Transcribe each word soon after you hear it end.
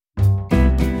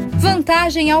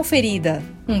Vantagem Auferida,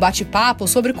 um bate-papo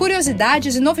sobre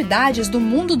curiosidades e novidades do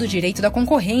mundo do direito da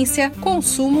concorrência,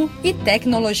 consumo e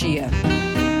tecnologia.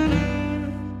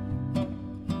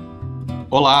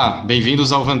 Olá,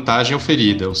 bem-vindos ao Vantagem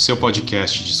Auferida, o seu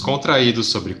podcast descontraído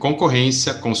sobre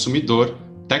concorrência, consumidor,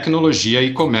 tecnologia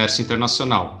e comércio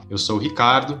internacional. Eu sou o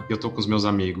Ricardo e eu estou com os meus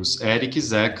amigos Eric e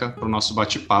Zeca para o nosso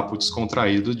bate-papo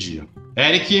descontraído do dia.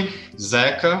 Eric,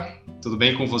 Zeca, tudo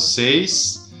bem com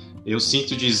vocês? Eu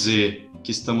sinto dizer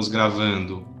que estamos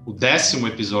gravando o 10º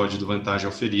episódio do Vantagem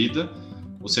Auferida,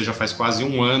 ou seja, faz quase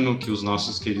um ano que os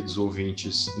nossos queridos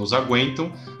ouvintes nos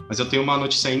aguentam, mas eu tenho uma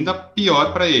notícia ainda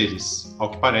pior para eles. Ao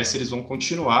que parece, eles vão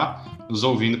continuar nos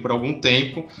ouvindo por algum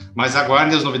tempo, mas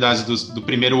aguardem as novidades do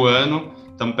primeiro ano.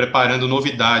 Estamos preparando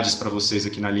novidades para vocês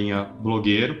aqui na linha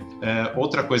blogueiro.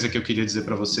 Outra coisa que eu queria dizer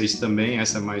para vocês também,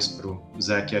 essa é mais para o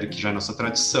Zé e Eric, já é nossa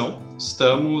tradição,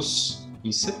 estamos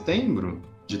em setembro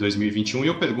de 2021 e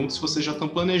eu pergunto se vocês já estão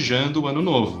planejando o ano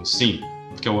novo. Sim,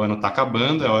 porque o ano está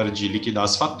acabando, é hora de liquidar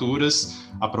as faturas,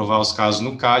 aprovar os casos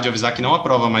no CAD, avisar que não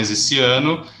aprova mais esse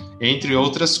ano, entre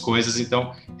outras coisas.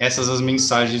 Então, essas as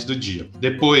mensagens do dia.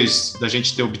 Depois da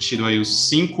gente ter obtido aí os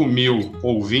 5.000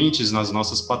 ouvintes nas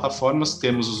nossas plataformas,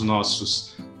 temos os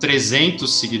nossos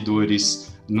 300 seguidores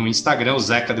no Instagram. O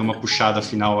Zeca deu uma puxada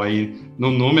final aí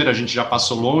no número, a gente já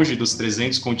passou longe dos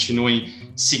 300, continuem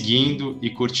seguindo e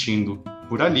curtindo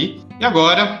por ali. E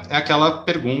agora é aquela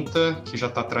pergunta que já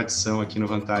está tradição aqui no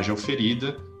Vantagem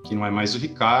Auferida, que não é mais o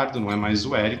Ricardo, não é mais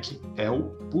o Eric, é o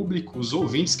público, os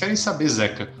ouvintes querem saber,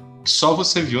 Zeca, o que só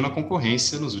você viu na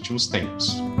concorrência nos últimos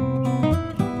tempos.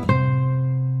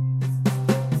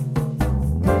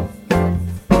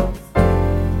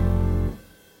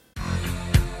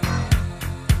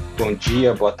 Bom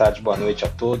dia, boa tarde, boa noite a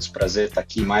todos. Prazer estar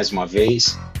aqui mais uma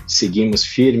vez. Seguimos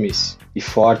firmes e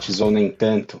fortes, ou nem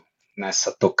tanto,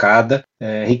 nessa tocada.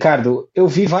 Ricardo, eu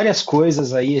vi várias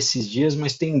coisas aí esses dias,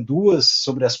 mas tem duas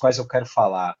sobre as quais eu quero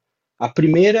falar. A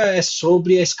primeira é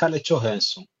sobre a Scarlett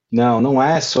Johansson. Não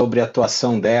é sobre a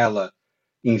atuação dela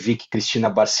em Vicky Cristina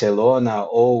Barcelona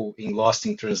ou em Lost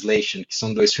in Translation, que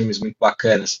são dois filmes muito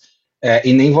bacanas.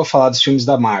 E nem vou falar dos filmes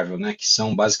da Marvel, né, que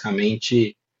são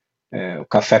basicamente o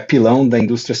café pilão da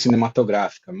indústria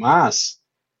cinematográfica. Mas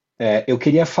eu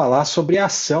queria falar sobre a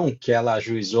ação que ela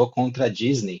ajuizou contra a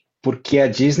Disney, porque a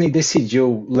Disney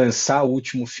decidiu lançar o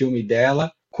último filme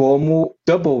dela como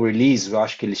double release, eu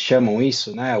acho que eles chamam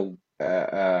isso, né? O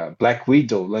Black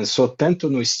Widow lançou tanto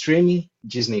no streaming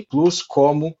Disney Plus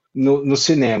como no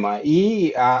cinema.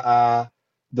 E a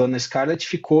dona Scarlett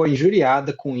ficou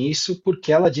injuriada com isso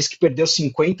porque ela disse que perdeu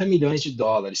 50 milhões de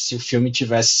dólares se o filme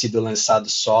tivesse sido lançado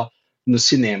só no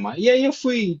cinema. E aí eu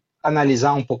fui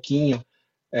analisar um pouquinho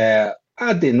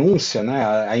a denúncia, né,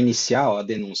 a inicial, a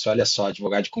denúncia, olha só,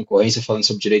 advogado de concorrência falando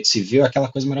sobre direito civil, é aquela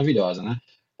coisa maravilhosa, né?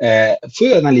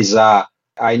 Fui analisar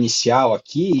a inicial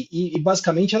aqui e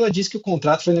basicamente ela diz que o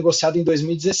contrato foi negociado em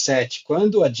 2017,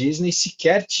 quando a Disney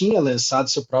sequer tinha lançado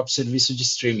seu próprio serviço de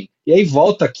streaming. E aí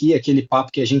volta aqui aquele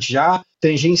papo que a gente já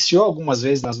tangenciou algumas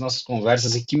vezes nas nossas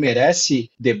conversas e que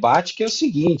merece debate, que é o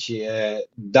seguinte,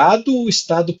 dado o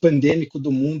estado pandêmico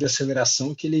do mundo e a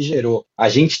aceleração que ele gerou, a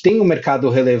gente tem um mercado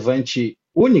relevante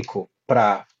único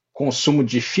para consumo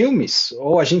de filmes,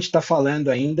 ou a gente está falando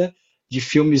ainda de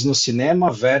filmes no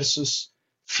cinema versus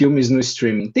filmes no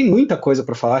streaming? Tem muita coisa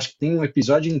para falar, acho que tem um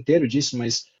episódio inteiro disso,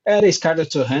 mas era a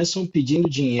Scarlett Johansson pedindo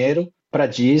dinheiro para a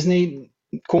Disney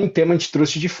com um tema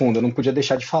antitrust de fundo, eu não podia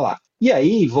deixar de falar. E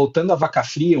aí, voltando à vaca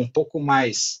fria, um pouco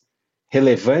mais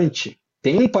relevante,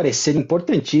 tem um parecer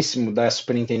importantíssimo da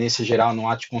Superintendência Geral no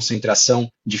ato de concentração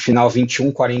de final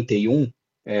 2141,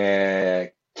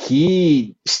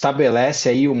 que estabelece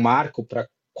aí o marco para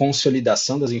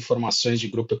consolidação das informações de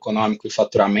grupo econômico e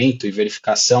faturamento e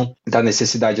verificação da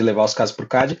necessidade de levar os casos para o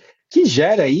CAD, que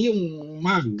gera aí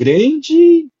uma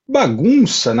grande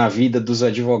bagunça na vida dos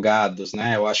advogados,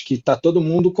 né? Eu acho que está todo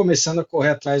mundo começando a correr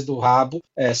atrás do rabo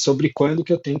sobre quando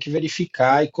que eu tenho que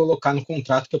verificar e colocar no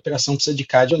contrato que a operação precisa de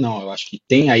CAD ou não. Eu acho que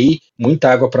tem aí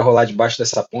muita água para rolar debaixo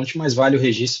dessa ponte, mas vale o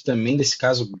registro também desse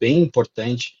caso bem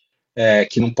importante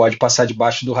que não pode passar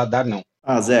debaixo do radar, não.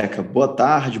 Zeca, boa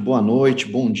tarde, boa noite,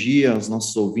 bom dia aos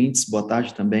nossos ouvintes, boa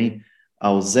tarde também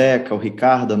ao Zeca, ao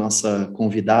Ricardo, a nossa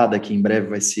convidada que em breve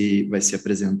vai se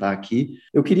apresentar aqui.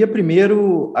 Eu queria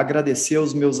primeiro agradecer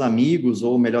aos meus amigos,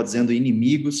 ou melhor dizendo,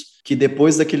 inimigos, que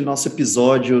depois daquele nosso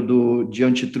episódio de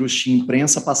Antitrust e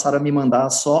Imprensa passaram a me mandar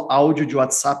só áudio de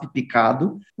WhatsApp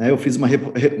picado, né? Eu fiz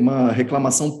uma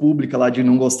reclamação pública lá de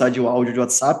não gostar de áudio de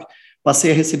WhatsApp,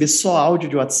 passei a receber só áudio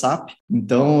de WhatsApp.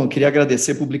 Então, eu queria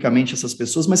agradecer publicamente essas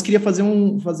pessoas, mas queria fazer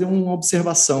uma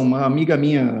observação. Uma amiga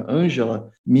minha,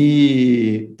 Ângela,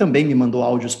 também me mandou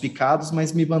áudios picados,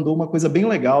 mas me mandou uma coisa bem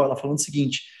legal. Ela falando o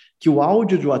seguinte, que o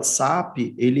áudio de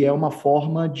WhatsApp, ele é uma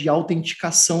forma de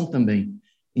autenticação também.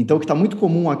 Então, que está muito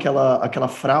comum aquela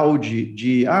fraude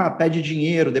de, pede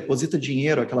dinheiro, deposita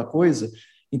dinheiro, aquela coisa.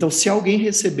 Então, se alguém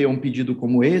receber um pedido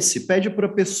como esse, pede para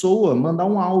a pessoa mandar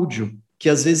um áudio, que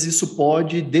às vezes isso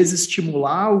pode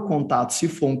desestimular o contato se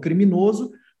for um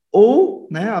criminoso, ou,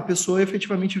 né, a pessoa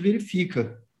efetivamente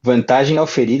verifica. Vantagem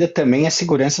oferida também é a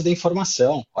segurança da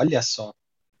informação, olha só.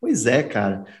 Pois é,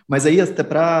 cara. Mas aí, até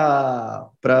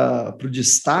para o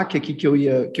destaque aqui que eu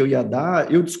ia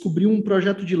dar, eu descobri um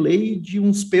projeto de lei de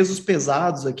uns pesos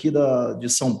pesados aqui de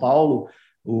São Paulo,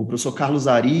 o professor Carlos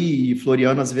Ari e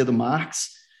Floriano Azevedo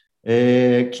Marques,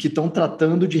 que estão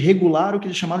tratando de regular o que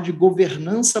eles chamaram de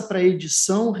governança para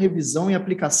edição, revisão e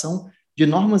aplicação de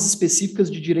normas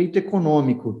específicas de direito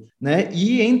econômico, né?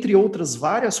 E, entre outras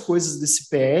várias coisas desse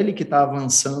PL que está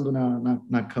avançando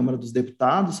na Câmara dos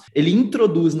Deputados, ele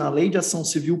introduz na Lei de Ação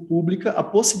Civil Pública a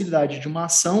possibilidade de uma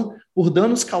ação por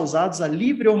danos causados à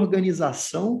livre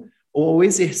organização ou ao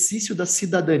exercício da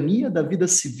cidadania, da vida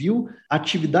civil,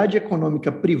 atividade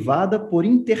econômica privada por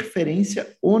interferência,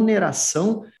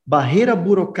 oneração, barreira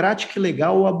burocrática e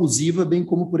legal ou abusiva, bem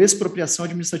como por expropriação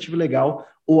administrativa ilegal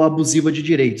ou abusiva de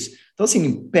direitos. Então,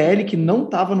 assim, PL que não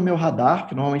estava no meu radar,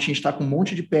 que normalmente a gente está com um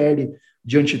monte de PL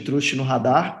de antitrust no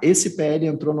radar, esse PL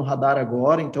entrou no radar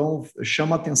agora, então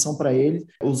chama atenção para ele.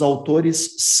 Os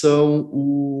autores são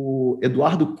o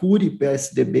Eduardo Cury,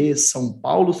 PSDB São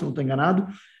Paulo, se não estou enganado,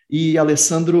 e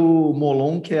Alessandro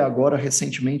Molon, que é agora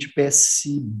recentemente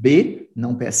PSB,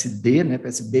 não PSD, né,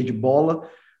 PSB de bola,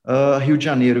 Rio de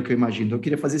Janeiro, que eu imagino. Então, eu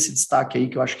queria fazer esse destaque aí,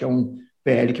 que eu acho que é um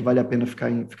PL que vale a pena ficar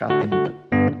atento.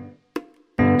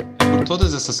 Por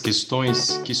todas essas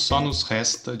questões que só nos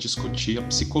resta discutir a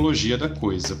psicologia da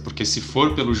coisa, porque se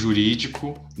for pelo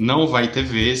jurídico, não vai ter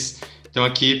vez. Então,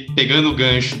 aqui, pegando o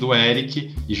gancho do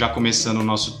Eric e já começando o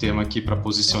nosso tema aqui para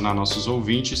posicionar nossos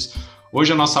ouvintes,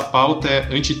 hoje a nossa pauta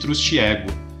é Antitrust e Ego.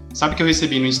 Sabe que eu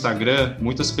recebi no Instagram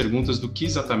muitas perguntas do que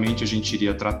exatamente a gente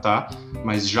iria tratar,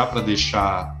 mas já para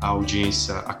deixar a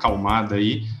audiência acalmada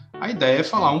aí, a ideia é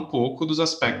falar um pouco dos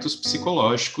aspectos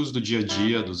psicológicos do dia a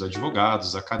dia dos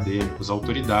advogados, acadêmicos,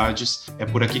 autoridades. É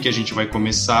por aqui que a gente vai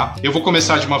começar. Eu vou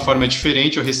começar de uma forma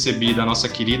diferente. Eu recebi da nossa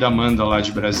querida Amanda lá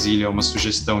de Brasília uma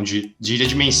sugestão de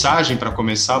mensagem para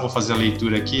começar. Vou fazer a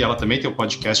leitura aqui. Ela também tem o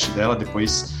podcast dela,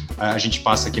 depois a gente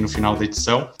passa aqui no final da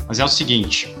edição. Mas é o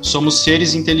seguinte: somos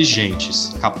seres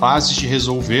inteligentes, capazes de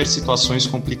resolver situações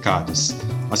complicadas,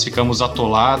 mas ficamos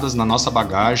atoladas na nossa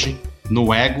bagagem,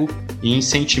 no ego e em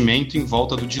sentimento em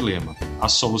volta do dilema. A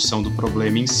solução do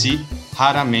problema em si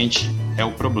raramente é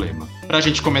o problema. Para a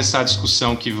gente começar a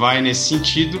discussão que vai nesse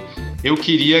sentido, eu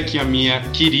queria que a minha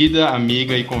querida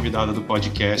amiga e convidada do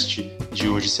podcast de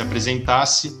hoje se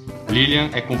apresentasse. Lilian,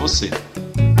 é com você.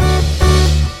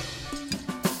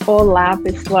 Olá,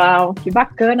 pessoal. Que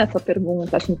bacana essa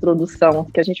pergunta, essa introdução,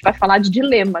 que a gente vai falar de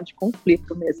dilema, de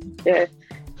conflito mesmo, que é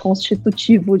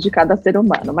constitutivo de cada ser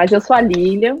humano. Mas eu sou a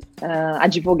Lilian,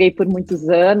 advoguei por muitos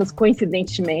anos,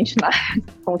 coincidentemente, na área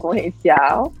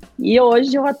concorrencial, e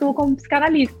hoje eu atuo como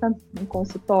psicanalista no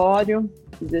consultório.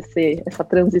 Fiz essa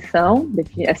transição,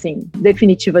 assim,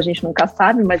 definitiva a gente nunca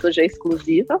sabe, mas hoje é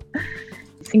exclusiva.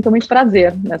 Sinto muito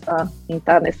prazer em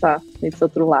estar nesse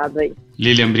outro lado aí.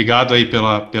 Lilian, obrigado aí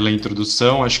pela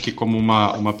introdução. Acho que como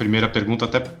uma primeira pergunta,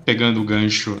 até pegando o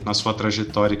gancho na sua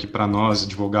trajetória, que para nós,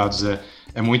 advogados,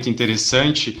 é muito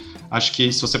interessante. Acho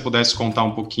que se você pudesse contar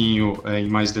um pouquinho em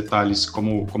mais detalhes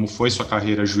como foi sua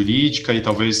carreira jurídica e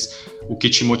talvez o que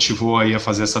te motivou aí a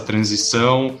fazer essa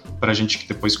transição, para a gente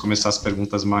depois começar as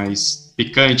perguntas mais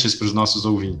picantes para os nossos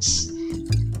ouvintes.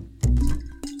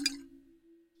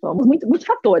 Somos muitos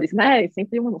fatores, né?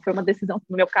 Sempre foi uma decisão,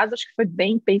 no meu caso, acho que foi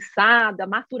bem pensada,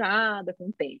 maturada com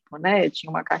o tempo, né? Eu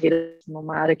tinha uma carreira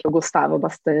numa área que eu gostava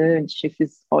bastante,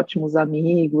 fiz ótimos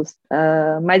amigos,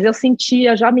 mas eu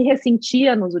já me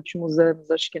ressentia nos últimos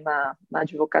anos, acho que na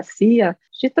advocacia,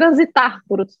 de transitar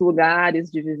por outros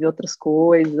lugares, de viver outras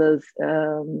coisas,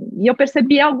 e eu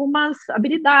percebi algumas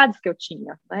habilidades que eu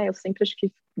tinha, né? Eu sempre acho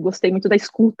que gostei muito da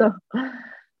escuta,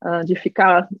 de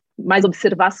ficar mais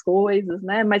observar as coisas,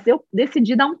 né? Mas eu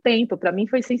decidi dar um tempo. Para mim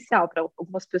foi essencial. Para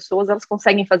algumas pessoas, elas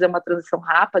conseguem fazer uma transição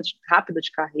rápida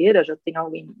de carreira, já tem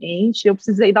alguém em mente. Eu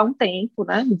precisei dar um tempo,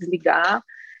 né? Me desligar,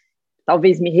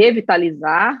 talvez me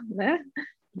revitalizar, né?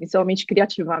 Principalmente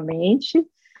criativamente.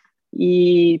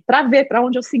 e para ver para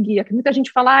onde eu seguia. Que muita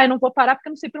gente fala, eu não vou parar porque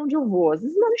eu não sei para onde eu vou. Às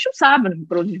vezes a gente não sabe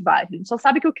para onde vai, a gente só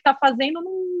sabe que o que está fazendo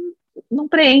não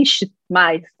preenche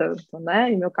mais tanto,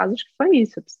 né? Em meu caso, acho que foi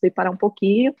isso. Eu precisei parar um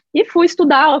pouquinho e fui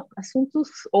estudar assuntos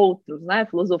outros, né?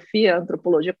 Filosofia,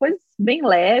 antropologia, coisas bem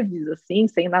leves, assim,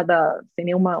 sem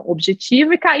nenhum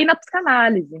objetivo, e caí na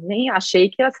psicanálise. Nem achei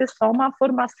que ia ser só uma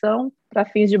formação para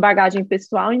fins de bagagem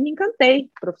pessoal e me encantei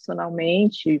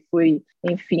profissionalmente. Fui,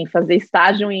 enfim, fazer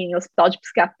estágio em hospital de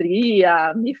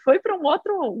psiquiatria, me foi para um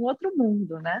outro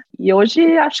mundo, né? E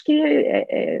hoje acho que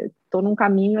estou num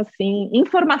caminho, assim,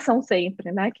 informação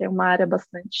sempre, né? Que é uma área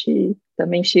bastante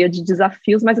também cheia de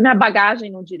desafios, mas minha bagagem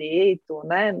no direito,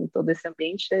 né? Em todo esse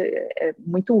ambiente é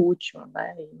muito útil,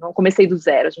 né? E não comecei do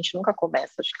zero, a gente nunca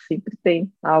começa, acho que sempre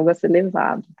tem algo a ser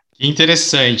levado.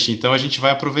 Interessante, então a gente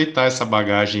vai aproveitar essa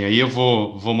bagagem aí. Eu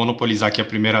vou monopolizar aqui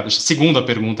a segunda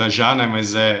pergunta já, né?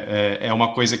 Mas é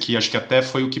uma coisa que acho que até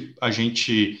foi o que a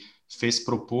gente fez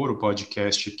propor o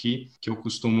podcast aqui, que eu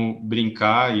costumo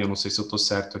brincar, e eu não sei se eu estou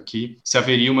certo aqui, se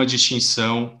haveria uma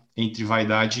distinção entre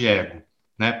vaidade e ego,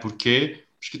 né? Porque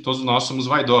acho que todos nós somos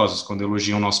vaidosos. Quando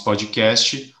elogiam o nosso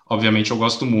podcast, obviamente eu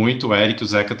gosto muito, o Eric, o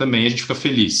Zeca também, a gente fica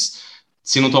feliz.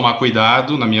 Se não tomar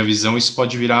cuidado, na minha visão, isso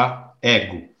pode virar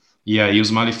ego. E aí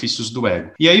os malefícios do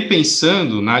ego. E aí,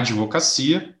 pensando na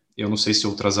advocacia, eu não sei se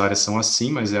outras áreas são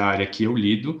assim, mas é a área que eu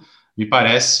lido, me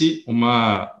parece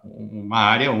uma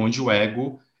área onde o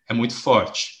ego é muito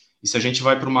forte. E se a gente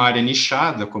vai para uma área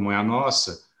nichada, como é a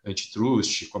nossa,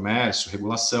 antitrust, comércio,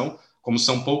 regulação, como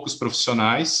são poucos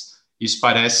profissionais, isso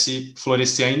parece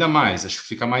florescer ainda mais, acho que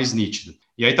fica mais nítido.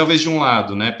 E aí, talvez de um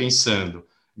lado, né, pensando,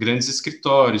 grandes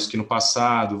escritórios que no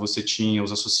passado você tinha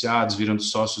os associados virando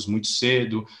sócios muito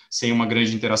cedo, sem uma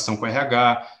grande interação com o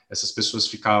RH, essas pessoas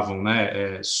ficavam,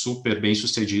 né, super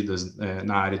bem-sucedidas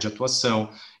na área de atuação.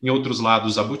 Em outros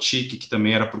lados, a boutique, que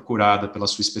também era procurada pela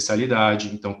sua especialidade,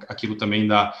 então aquilo também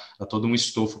dá todo um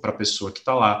estofo para a pessoa que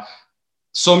está lá.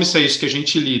 Some-se a isso que a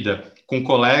gente lida com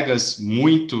colegas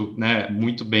muito, né,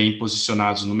 muito bem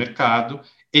posicionados no mercado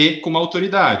e com uma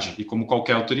autoridade, e como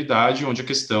qualquer autoridade, onde a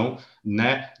questão,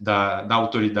 né, da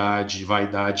autoridade,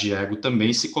 vaidade e ego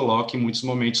também se coloca em muitos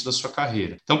momentos da sua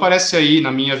carreira. Então parece aí, na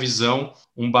minha visão,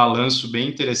 um balanço bem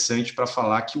interessante para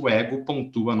falar que o ego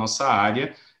pontua a nossa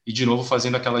área e, de novo,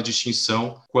 fazendo aquela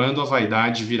distinção quando a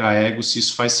vaidade vira ego, se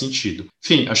isso faz sentido.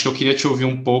 Enfim, acho que eu queria te ouvir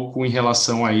um pouco em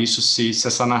relação a isso, se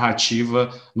essa narrativa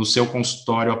no seu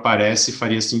consultório aparece e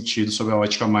faria sentido sob a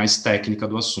ótica mais técnica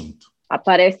do assunto.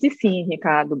 Aparece sim,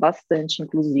 Ricardo, bastante,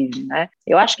 inclusive, né?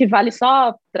 Eu acho que vale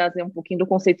só trazer um pouquinho do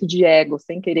conceito de ego,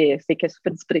 sem querer. Sei que é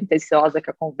super despretensiosa que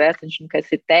a conversa, a gente não quer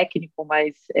ser técnico,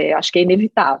 mas acho que é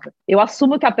inevitável. Eu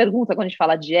assumo que a pergunta, quando a gente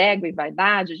fala de ego e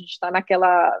vaidade, a gente está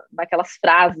naquelas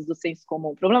frases do senso comum.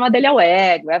 O problema dele é o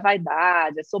ego, é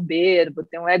vaidade, é soberbo,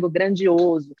 tem um ego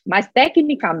grandioso. Mas,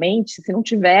 tecnicamente, se não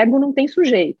tiver ego, não tem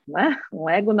sujeito, né? Um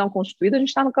ego não constituído, a gente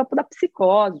está no campo da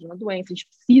psicose, de uma doença. A gente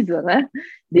precisa, né,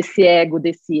 desse ego,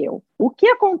 desse eu. O que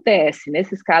acontece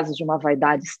nesses casos de uma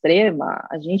vaidade extrema,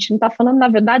 a gente não está falando, na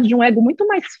verdade, de um ego muito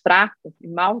mais fraco e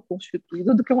mal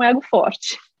constituído do que um ego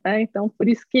forte, né? Então, por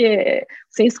isso que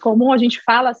senso comum a gente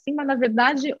fala assim, mas na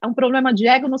verdade é um problema de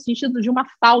ego no sentido de uma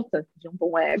falta de um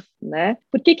bom ego, né?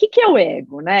 Porque o que é o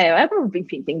ego, né? O ego,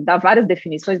 enfim, tem que dar várias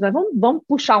definições, mas vamos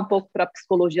puxar um pouco para a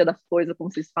psicologia da coisa,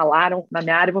 como vocês falaram. Na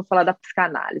minha área eu vou falar da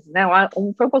psicanálise, né?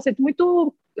 Foi um conceito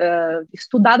muito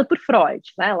estudado por Freud,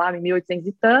 né? Lá em 1800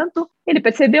 e tanto, ele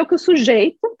percebeu que o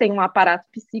sujeito tem um aparato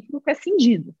psíquico que é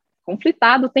cindido,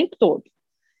 conflitado o tempo todo.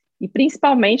 E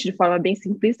principalmente, de forma bem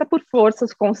simplista, por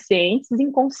forças conscientes e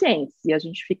inconscientes. E a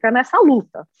gente fica nessa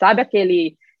luta, sabe?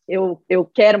 Aquele eu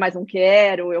quero, mas não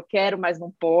quero, eu quero, mas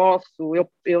não posso,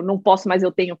 eu não posso, mas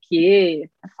eu tenho que.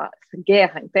 Essa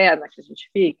guerra interna que a gente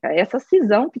fica, essa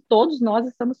cisão que todos nós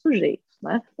estamos sujeitos,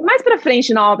 né? Mais para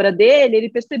frente, na obra dele, ele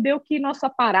percebeu que nosso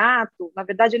aparato, na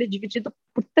verdade, ele é dividido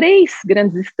por 3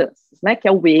 grandes instâncias, né? Que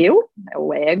é o eu, é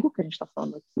o ego, que a gente está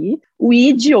falando aqui, o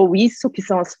id, ou isso, que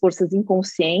são as forças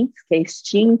inconscientes, que é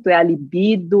instinto, é a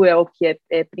libido, é o que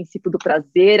é princípio do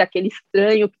prazer, aquele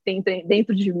estranho que tem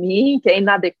dentro de mim, que é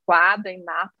inadequado, é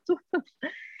inato.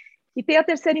 E tem a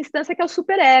terceira instância, que é o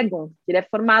superego, que ele é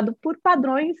formado por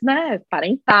padrões, né,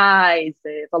 parentais,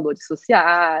 valores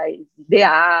sociais,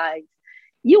 ideais.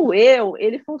 E o eu,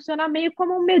 ele funciona meio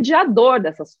como um mediador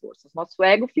dessas forças. Nosso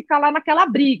ego fica lá naquela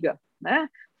briga, né?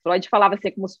 Freud falava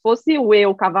assim, como se fosse o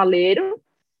eu cavaleiro,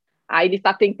 aí ele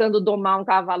está tentando domar um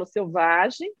cavalo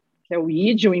selvagem, que é o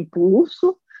id, o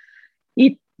impulso,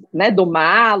 e, né,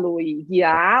 domá-lo e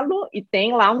guiá-lo, e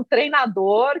tem lá um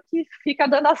treinador que fica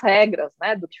dando as regras,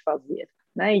 né, do que fazer.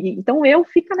 né? Então, eu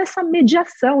fico nessa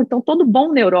mediação. Então, todo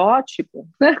bom neurótico,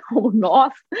 né, como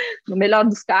nós, no melhor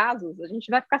dos casos, a gente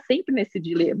vai ficar sempre nesse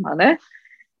dilema, né?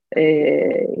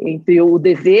 Entre o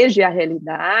desejo e a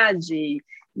realidade,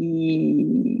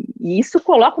 e isso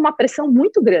coloca uma pressão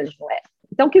muito grande no ego.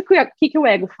 Então, o que o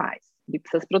ego faz? Ele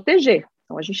precisa se proteger.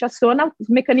 Então, a gente aciona os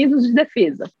mecanismos de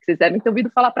defesa, que vocês devem ter ouvido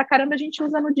falar pra caramba, a gente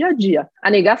usa no dia a dia. A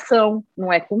negação,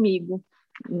 não é comigo,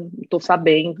 não estou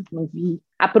sabendo, não vi.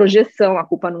 A projeção, a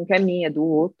culpa nunca é minha, é do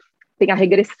outro. Tem a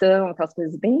regressão, aquelas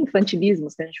coisas bem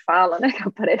infantilismos que a gente fala, né, que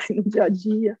aparecem no dia a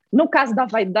dia. No caso da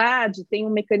vaidade, tem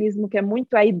um mecanismo que é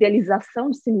muito a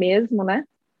idealização de si mesmo, né?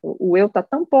 O eu está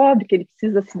tão pobre que ele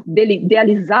precisa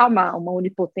idealizar uma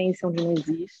onipotência onde não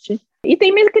existe. E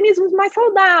tem mecanismos mais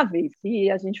saudáveis, que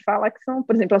a gente fala que são,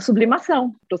 por exemplo, a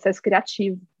sublimação, processo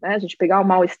criativo, né? A gente pegar o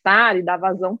mal-estar e dar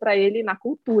vazão para ele na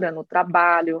cultura, no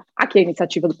trabalho. Aqui é a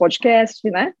iniciativa do podcast,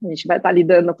 né? A gente vai estar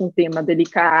lidando com um tema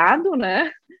delicado, né?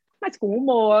 Mas com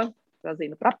humor,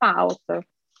 trazendo para a pauta,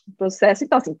 o processo.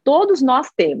 Então, assim, todos nós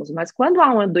temos, mas quando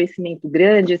há um adoecimento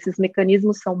grande, esses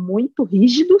mecanismos são muito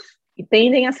rígidos e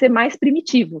tendem a ser mais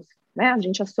primitivos, né? A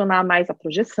gente acionar mais a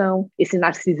projeção, esse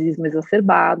narcisismo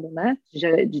exacerbado, né?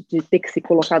 De ter que se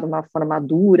colocar de uma forma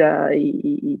dura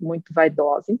e muito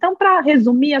vaidosa. Então, para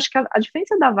resumir, acho que a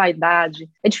diferença da vaidade,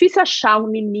 é difícil achar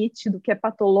um limite do que é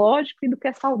patológico e do que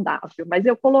é saudável, mas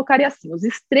eu colocaria assim, os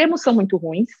extremos são muito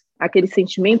ruins, aquele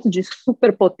sentimento de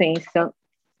superpotência,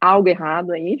 algo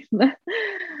errado aí, né?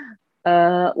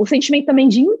 O sentimento também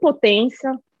de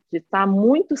impotência, de estar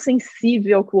muito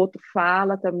sensível ao que o outro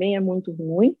fala, também é muito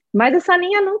ruim, mas essa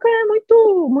linha nunca é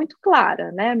muito clara,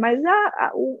 né? Mas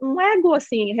um ego,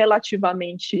 assim,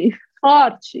 relativamente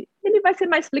forte, ele vai ser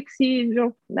mais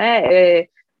flexível, né?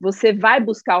 Você vai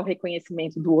buscar o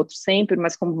reconhecimento do outro sempre,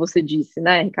 mas como você disse,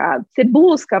 né, Ricardo? Você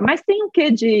busca, mas tem um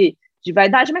quê de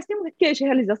vaidade, mas tem um quê de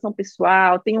realização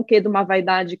pessoal, tem um quê de uma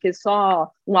vaidade que é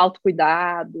só um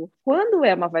autocuidado. Quando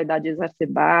é uma vaidade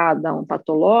exacerbada,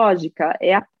 patológica,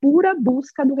 é a pura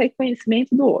busca do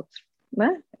reconhecimento do outro,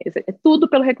 né? É tudo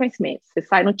pelo reconhecimento. Você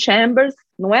sai no Chambers,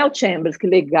 não é o Chambers, que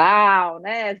legal,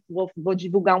 né? Vou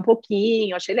divulgar um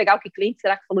pouquinho, achei legal, que cliente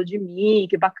será que falou de mim,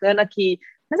 que bacana que...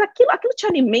 Mas aquilo te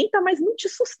alimenta, mas não te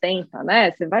sustenta,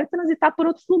 né? Você vai transitar por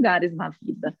outros lugares na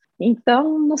vida.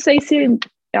 Então, não sei se...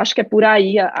 Eu acho que é por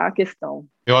aí a questão.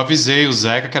 Eu avisei o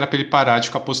Zeca que era para ele parar de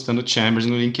ficar postando Chambers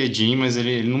no LinkedIn, mas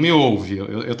ele não me ouve.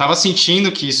 Eu estava sentindo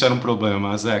que isso era um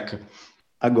problema, Zeca.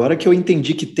 Agora que eu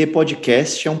entendi que ter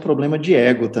podcast é um problema de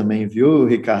ego também, viu,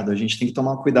 Ricardo? A gente tem que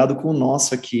tomar cuidado com o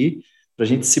nosso aqui, para a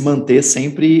gente se manter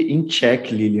sempre em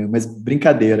check, Lilian. Mas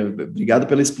brincadeira, obrigado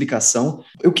pela explicação.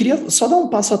 Eu queria só dar um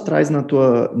passo atrás na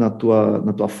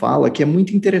tua fala, que é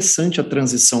muito interessante a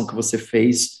transição que você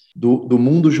fez do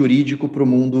mundo jurídico para o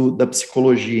mundo da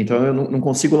psicologia. Então, eu não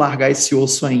consigo largar esse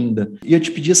osso ainda. Ia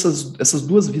te pedir essas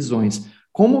duas visões.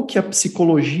 Como que a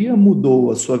psicologia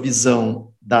mudou a sua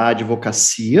visão da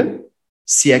advocacia,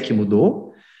 se é que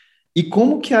mudou, e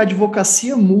como que a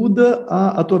advocacia muda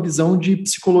a tua visão de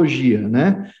psicologia,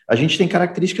 né? A gente tem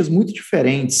características muito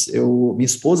diferentes. Minha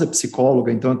esposa é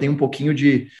psicóloga, então eu tenho um pouquinho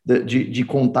de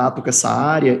contato com essa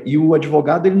área, e o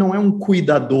advogado, ele não é um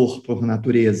cuidador por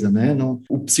natureza, né?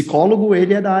 O psicólogo,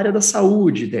 ele é da área da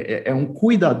saúde, é um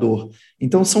cuidador.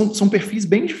 Então, são perfis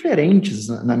bem diferentes,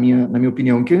 na minha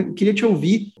opinião. Eu queria te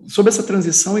ouvir sobre essa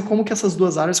transição e como que essas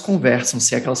duas áreas conversam,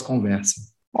 se é que elas conversam.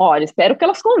 Olha, espero que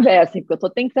elas conversem, porque eu estou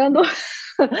tentando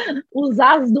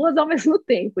usar as duas ao mesmo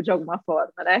tempo, de alguma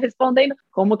forma, né? Respondendo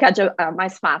como que a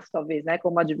mais fácil, talvez, né?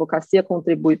 Como a advocacia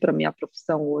contribui para a minha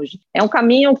profissão hoje. É um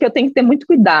caminho que eu tenho que ter muito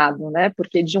cuidado, né?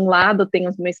 Porque, de um lado, eu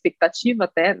tenho uma expectativa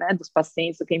até, né, dos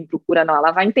pacientes, quem me procura, não,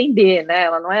 ela vai entender, né?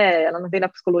 Ela não vem da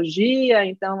psicologia,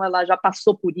 então ela já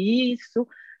passou por isso.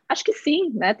 Acho que sim,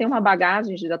 né? Tem uma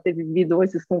bagagem de já ter vivido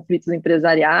esses conflitos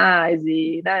empresariais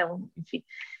e, né, enfim,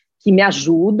 que me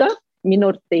ajuda, me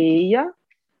norteia,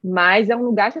 mas é um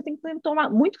lugar que eu tenho que tomar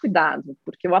muito cuidado,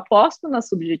 porque eu aposto nas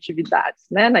subjetividades,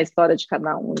 né, na história de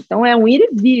cada um. Então, é um ir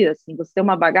e vir, assim, você ter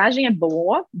uma bagagem é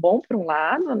bom por um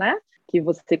lado, né, que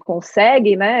você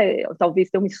consegue, né,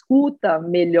 talvez ter uma escuta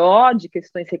melhor de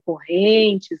questões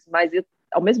recorrentes, mas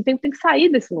ao mesmo tempo tem que sair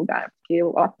desse lugar, porque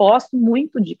eu aposto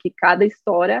muito de que cada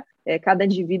história, cada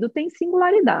indivíduo tem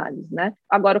singularidades, né?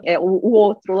 Agora, o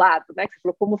outro lado, né, que você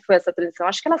falou, como foi essa transição,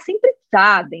 acho que ela sempre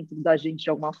está dentro da gente de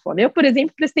alguma forma. Eu, por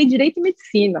exemplo, prestei Direito e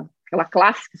Medicina, aquela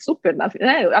clássica super, né?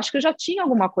 Eu acho que eu já tinha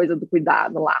alguma coisa do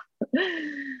cuidado lá.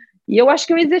 E eu acho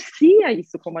que eu exercia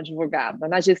isso como advogada,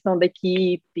 na gestão da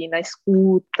equipe, na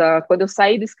escuta. Quando eu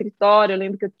saí do escritório, eu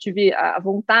lembro que eu tive a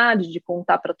vontade de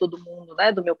contar para todo mundo,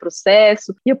 né, do meu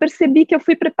processo, e eu percebi que eu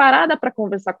fui preparada para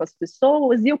conversar com as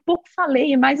pessoas, e eu pouco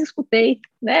falei, mais escutei,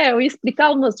 né? Eu ia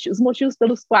explicar os motivos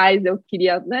pelos quais eu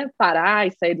queria, né, parar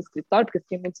e sair do escritório, porque eu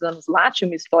fiquei muitos anos lá, tinha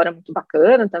uma história muito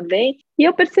bacana também, e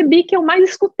eu percebi que eu mais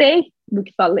escutei do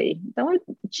que falei. Então, eu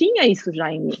tinha isso já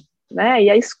em mim. Né? E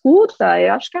a escuta,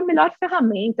 eu acho que é a melhor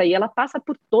ferramenta, e ela passa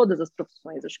por todas as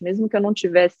profissões. Acho que mesmo que eu não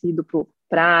tivesse ido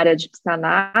para a área de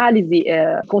psicanálise,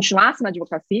 continuasse na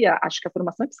advocacia, acho que a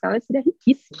formação em psicanálise seria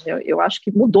riquíssima. Eu acho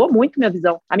que mudou muito minha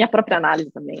visão, a minha própria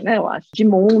análise também, né? Eu acho, de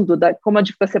mundo, como a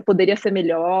advocacia poderia ser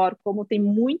melhor, como tem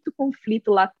muito conflito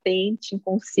latente,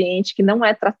 inconsciente, que não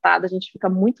é tratado, a gente fica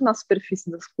muito na superfície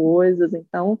das coisas.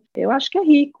 Então, eu acho que é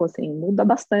rico, assim, muda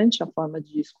bastante a forma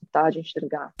de escutar, de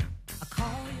enxergar.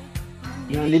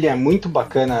 Não, Lilian, é muito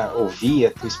bacana ouvir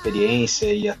a tua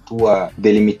experiência e a tua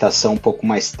delimitação um pouco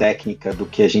mais técnica do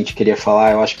que a gente queria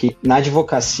falar. Eu acho que na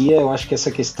advocacia, eu acho que essa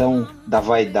questão da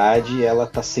vaidade, ela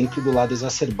está sempre do lado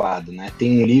exacerbado, né?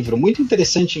 Tem um livro muito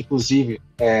interessante, inclusive,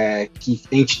 que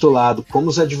é intitulado Como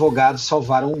os Advogados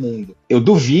Salvaram o Mundo. Eu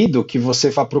duvido que você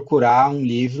vá procurar um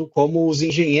livro como Os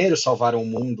Engenheiros Salvaram o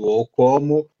Mundo ou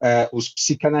como Os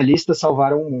Psicanalistas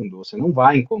Salvaram o Mundo. Você não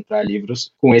vai encontrar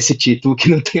livros com esse título que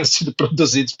não tenham sido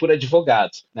produzidos por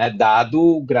advogados, né? Dado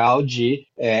o grau de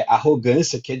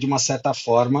arrogância que é, de uma certa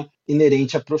forma,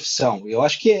 inerente à profissão. Eu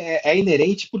acho que é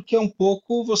inerente porque é um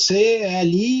pouco você é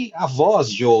ali a voz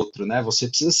de outro, né? Você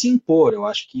precisa se impor. Eu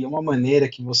acho que uma maneira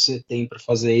que você tem para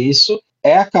fazer isso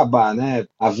é acabar, né?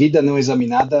 A vida não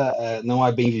examinada não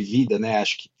é bem vivida, né?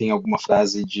 Acho que tem alguma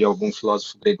frase de algum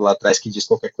filósofo grego lá atrás que diz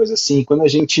qualquer coisa assim. Quando a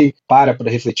gente para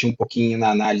refletir um pouquinho na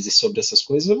análise sobre essas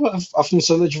coisas, a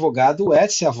função do advogado é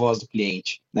ser a voz do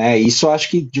cliente, né? Isso eu acho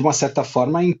que, de uma certa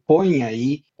forma, impõe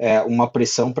aí uma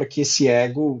pressão para que esse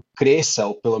ego cresça,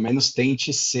 ou pelo menos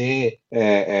tente ser,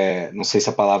 não sei se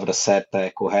a palavra certa é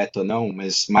correta ou não,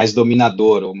 mas mais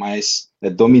dominador ou mais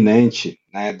dominante,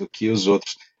 né, do que os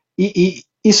outros. E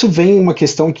isso vem uma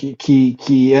questão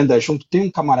que anda junto. Tem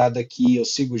um camarada que eu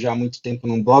sigo já há muito tempo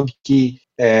num blog que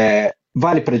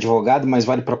vale para advogado, mas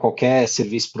vale para qualquer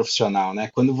serviço profissional, né?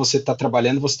 Quando você está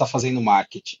trabalhando, você está fazendo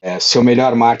marketing. Seu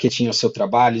melhor marketing é o seu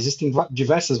trabalho. Existem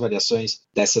diversas variações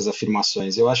dessas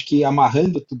afirmações. Eu acho que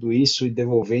amarrando tudo isso e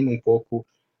devolvendo um pouco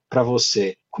para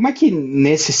você, como é que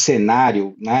nesse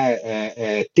cenário, né,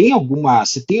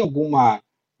 você tem alguma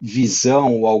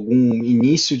visão ou algum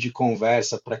início de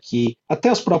conversa para que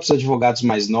até os próprios advogados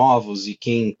mais novos e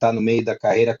quem está no meio da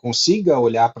carreira consiga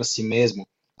olhar para si mesmo?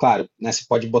 Claro, né, você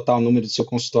pode botar o número do seu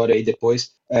consultório aí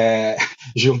depois,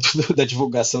 junto da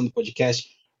divulgação do podcast,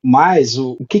 mas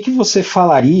o que você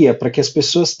falaria para que as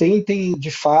pessoas tentem,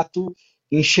 de fato,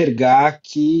 enxergar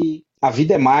que a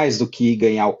vida é mais do que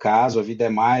ganhar o caso, a vida é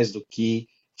mais do que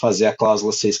fazer a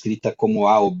cláusula ser escrita como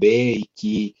A ou B e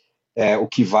que o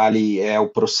que vale é o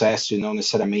processo e não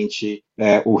necessariamente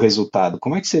o resultado.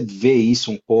 Como é que você vê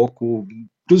isso um pouco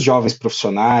para os jovens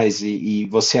profissionais e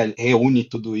você reúne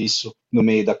tudo isso no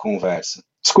meio da conversa?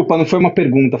 Desculpa, não foi uma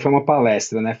pergunta, foi uma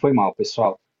palestra, né? Foi mal,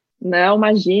 pessoal. Não,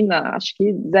 imagina, acho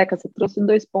que, Zeca, você trouxe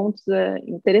 2 pontos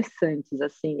interessantes,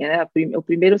 assim, o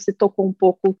primeiro você tocou um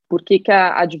pouco por que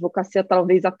a advocacia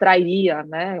talvez atrairia,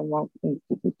 né,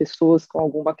 pessoas com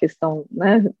alguma questão,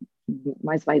 né,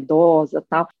 mais vaidosa,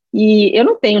 tal, e eu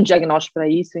não tenho um diagnóstico para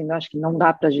isso, ainda acho que não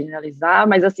dá para generalizar,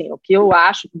 mas, assim, o que eu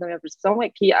acho, da minha percepção, é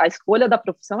que a escolha da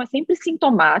profissão é sempre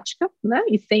sintomática, né,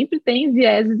 e sempre tem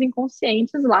vieses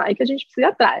inconscientes lá, e que a gente precisa ir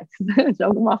atrás, né, de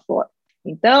alguma forma.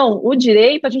 Então, o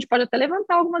direito, a gente pode até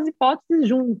levantar algumas hipóteses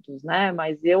juntos, né?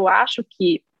 Mas eu acho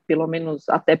que, pelo menos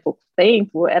até pouco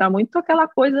tempo, era muito aquela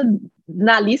coisa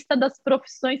na lista das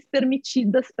profissões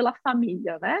permitidas pela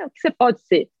família, né? O que você pode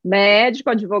ser? Médico,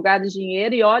 advogado,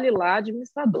 engenheiro e olhe lá,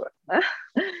 administrador, né?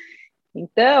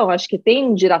 Então, acho que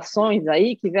tem gerações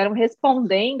aí que vieram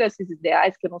respondendo a esses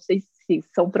ideais que eu não sei se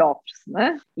são próprios,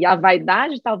 né? E a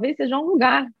vaidade talvez seja um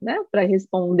lugar, né, para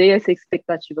responder essa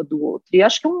expectativa do outro. E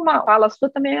acho que uma fala sua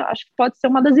também, acho que pode ser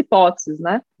uma das hipóteses,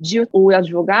 né? O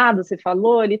advogado, você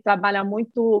falou, ele trabalha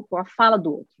muito com a fala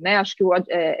do outro, né? Acho que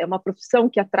é uma profissão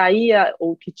que atraía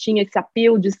ou que tinha esse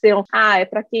apelo de ser, é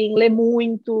para quem lê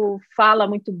muito, fala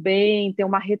muito bem, tem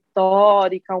uma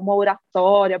retórica, uma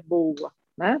oratória boa,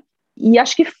 né? E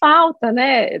acho que falta,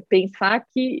 né, pensar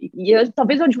que,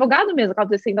 talvez o advogado mesmo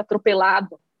acaba sendo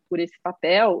atropelado por esse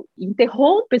papel,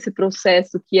 interrompe esse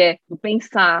processo que é do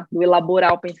pensar, do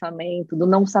elaborar o pensamento, do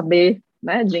não saber,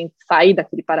 né, de sair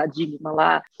daquele paradigma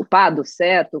lá, culpado,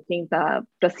 certo, quem está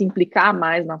para se implicar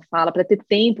mais na fala, para ter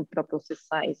tempo para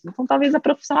processar isso. Então, talvez a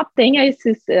profissão tenha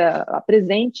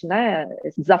apresente, né,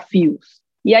 esses desafios.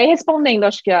 E aí, respondendo,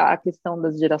 acho que a questão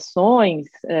das gerações,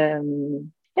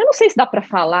 eu não sei se dá para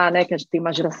falar, né, que a gente tem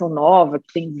uma geração nova,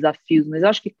 que tem desafios, mas eu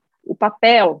acho que o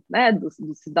papel, né,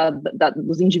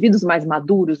 dos indivíduos mais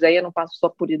maduros, aí eu não passo só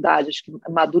por idade, acho que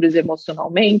maduros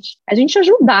emocionalmente, a gente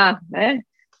ajudar, né,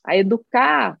 a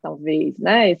educar, talvez,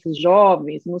 né, esses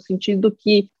jovens, no sentido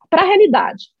que, para a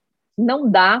realidade, não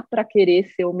dá para querer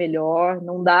ser o melhor,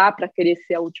 não dá para querer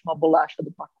ser a última bolacha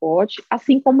do pacote,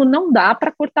 assim como não dá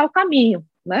para cortar o caminho,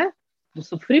 né? Do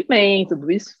sofrimento,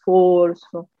 do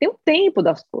esforço, tem o tempo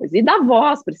das coisas, e dar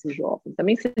voz para esses jovens.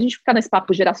 Também, se a gente ficar nesse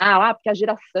papo geracional, porque a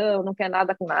geração não quer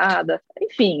nada com nada,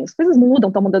 enfim, as coisas mudam,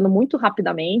 estão mudando muito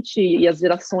rapidamente, e as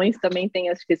gerações também têm,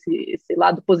 acho que, esse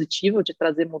lado positivo de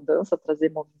trazer mudança, trazer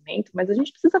movimento, mas a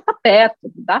gente precisa estar perto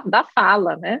da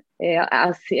fala, né?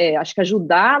 Acho que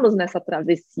ajudá-los nessa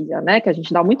travessia, né? Que a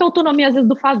gente dá muita autonomia, às vezes,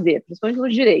 do fazer, principalmente no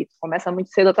direito. Começa muito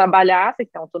cedo a trabalhar, você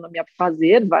tem autonomia para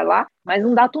fazer, vai lá, mas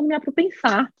não dá autonomia para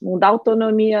pensar, não dá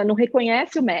autonomia, não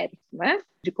reconhece o mérito, né?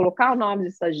 De colocar o nome do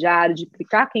estagiário, de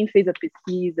explicar quem fez a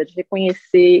pesquisa, de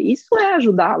reconhecer. Isso é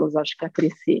ajudá-los, acho que, a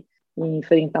crescer e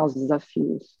enfrentar os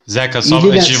desafios. Zeca, só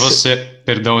antes de você,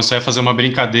 perdão, eu só ia fazer uma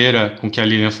brincadeira com o que a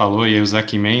Lilian falou, e aí o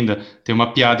Zeca emenda. Tem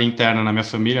uma piada interna na minha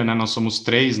família, né? Nós somos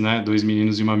 3, né? 2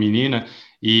 meninos e uma menina,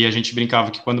 e a gente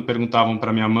brincava que quando perguntavam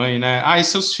para minha mãe, né? Ah, e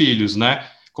seus filhos, né?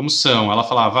 Como são? Ela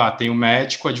falava, tem o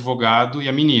médico, o advogado e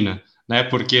a menina. Né,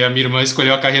 porque a minha irmã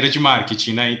escolheu a carreira de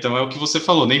marketing, né? Então é o que você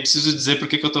falou, nem preciso dizer por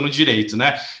que eu estou no direito,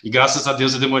 né? E graças a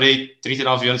Deus eu demorei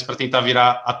 39 anos para tentar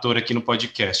virar ator aqui no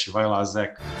podcast. Vai lá,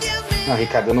 Zeca. Não,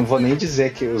 Ricardo, eu não vou nem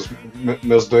dizer que os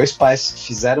meus 2 pais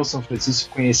fizeram São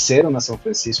Francisco, conheceram na São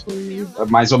Francisco, e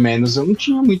mais ou menos eu não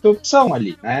tinha muita opção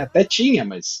ali, né? Até tinha,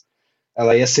 mas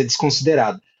ela ia ser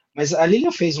desconsiderada. Mas a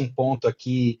Lilian fez um ponto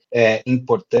aqui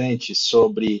importante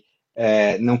sobre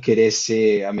não querer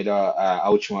ser a melhor, a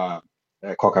última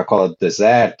Coca-Cola do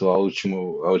deserto, a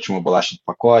última bolacha do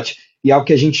pacote, e algo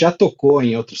que a gente já tocou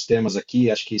em outros temas aqui,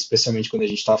 acho que especialmente quando a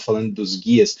gente estava falando dos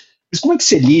guias. Mas como é que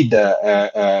você lida,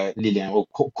 Lilian?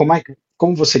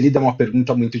 Como você lida é uma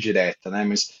pergunta muito direta, né?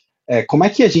 Mas como é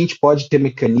que a gente pode ter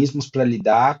mecanismos para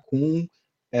lidar com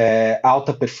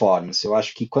alta performance? Eu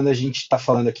acho que quando a gente está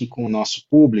falando aqui com o nosso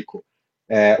público,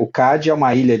 o CAD é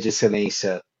uma ilha de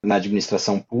excelência na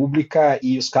administração pública,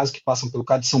 e os casos que passam pelo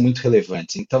CAD são muito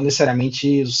relevantes. Então,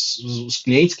 necessariamente, os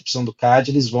clientes que precisam do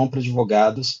CAD, eles vão para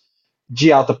advogados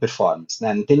de alta performance,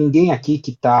 né? Não tem ninguém aqui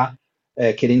que está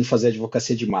querendo fazer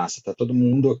advocacia de massa. Está todo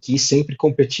mundo aqui sempre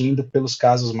competindo pelos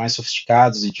casos mais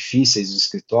sofisticados e difíceis, os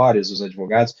escritórios, os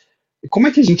advogados. E como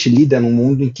é que a gente lida num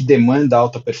mundo em que demanda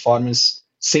alta performance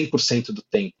 100% do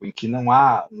tempo, em que não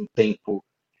há um tempo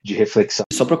de reflexão?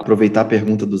 Só para aproveitar a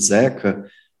pergunta do Zeca,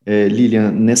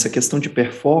 Lilian, nessa questão de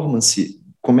performance,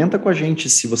 comenta com a gente,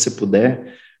 se você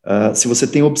puder, se você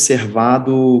tem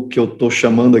observado o que eu estou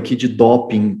chamando aqui de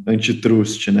doping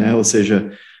antitrust, né? Ou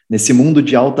seja, nesse mundo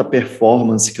de alta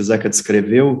performance que o Zeca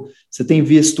descreveu, você tem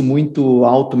visto muito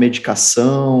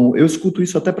automedicação. Eu escuto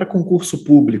isso até para concurso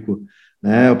público,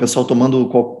 né? O pessoal tomando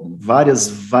várias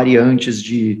variantes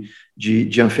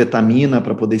de anfetamina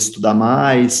para poder estudar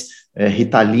mais,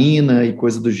 Ritalina e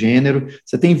coisa do gênero.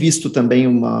 Você tem visto também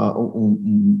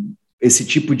esse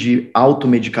tipo de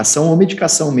automedicação ou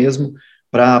medicação mesmo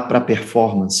para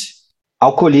performance?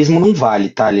 Alcoolismo não vale,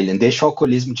 tá, Lilian? Deixa o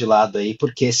alcoolismo de lado aí,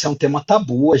 porque esse é um tema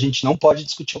tabu, a gente não pode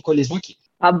discutir alcoolismo aqui.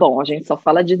 Tá bom, a gente só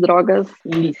fala de drogas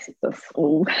ilícitas.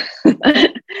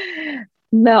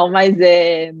 Não, mas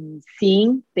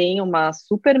sim, tem uma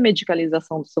super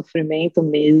medicalização do sofrimento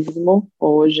mesmo.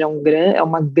 Hoje é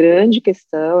uma grande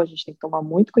questão, a gente tem que tomar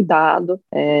muito cuidado,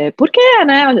 porque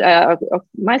né, é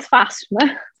mais fácil,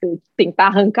 né? Tentar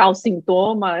arrancar o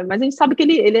sintoma, mas a gente sabe que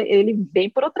ele vem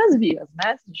por outras vias,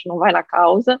 né? Se a gente não vai na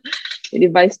causa, ele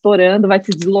vai estourando, vai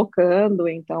se deslocando,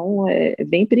 então é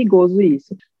bem perigoso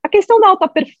isso. A questão da alta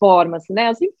performance, né?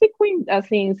 Eu sempre fico,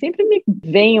 assim, sempre me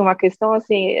vem uma questão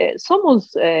assim,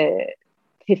 somos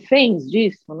reféns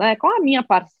disso, né? Qual a minha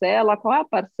parcela, qual é a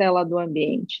parcela do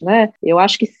ambiente, né? Eu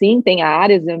acho que sim, tem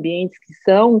áreas e ambientes que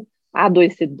são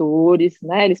adoecedores,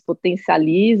 né? Eles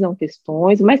potencializam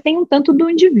questões, mas tem um tanto do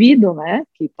indivíduo, né?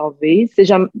 Que talvez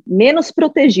seja menos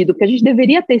protegido, porque a gente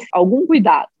deveria ter algum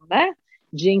cuidado, né?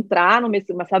 De entrar no meio,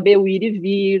 saber o ir e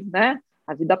vir, né?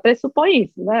 A vida pressupõe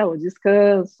isso, né? O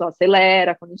descanso,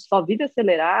 acelera. Quando a gente só vive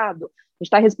acelerado, a gente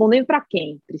está respondendo para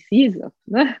quem precisa,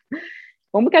 né?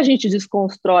 Como que a gente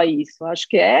desconstrói isso? Acho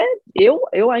que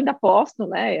eu ainda aposto,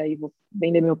 né? Aí vou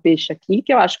vender meu peixe aqui,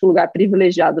 que eu acho que o lugar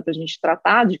privilegiado para a gente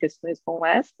tratar de questões como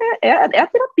essa é a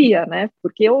terapia, né?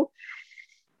 Porque eu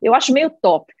acho meio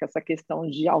tópica essa questão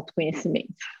de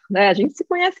autoconhecimento, né? A gente se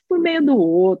conhece por meio do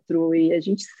outro e a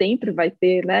gente sempre vai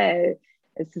ter, né,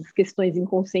 essas questões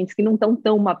inconscientes que não estão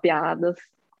tão mapeadas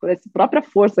por essa própria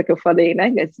força que eu falei,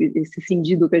 né? Esse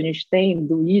cindido que a gente tem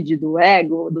do id, do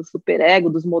ego, do superego,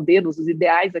 dos modelos, dos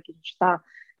ideais a que a gente está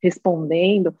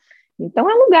respondendo. Então,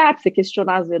 é um lugar para você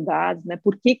questionar as verdades, né?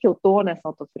 Por que eu estou nessa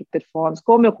alta performance?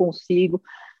 Como eu consigo?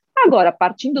 Agora,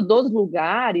 partindo dos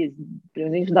lugares, por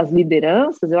exemplo, das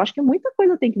lideranças, eu acho que muita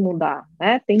coisa tem que mudar,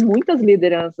 né? Tem muitas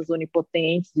lideranças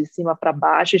onipotentes, de cima para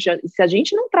baixo, e se a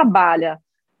gente não trabalha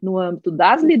no âmbito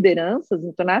das lideranças,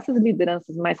 então nessas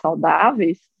lideranças mais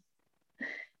saudáveis,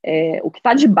 o que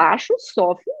está de baixo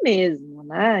sofre mesmo,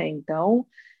 né? Então,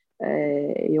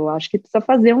 eu acho que precisa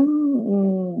fazer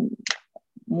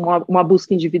uma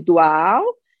busca individual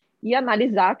e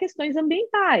analisar questões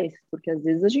ambientais, porque às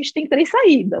vezes a gente tem 3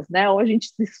 saídas, né? Ou a gente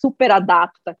se super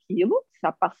adapta àquilo, se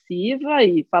apassiva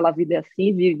e fala a vida é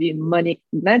assim, vive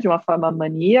né, de uma forma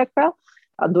maníaca,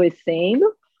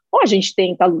 adoecendo, ou a gente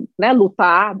tenta, né,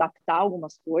 lutar, adaptar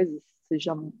algumas coisas,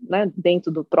 seja, né,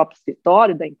 dentro do próprio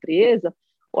escritório, da empresa,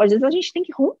 ou às vezes a gente tem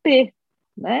que romper,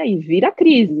 né, e vir a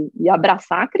crise, e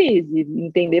abraçar a crise, e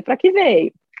entender para que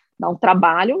veio. Dá um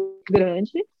trabalho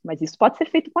grande, mas isso pode ser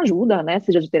feito com ajuda, né,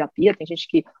 seja de terapia, tem gente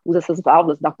que usa essas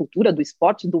válvulas da cultura, do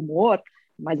esporte, do humor,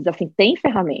 mas assim, tem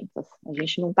ferramentas, a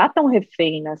gente não está tão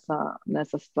refém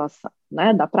nessa situação,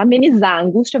 né, dá para amenizar, a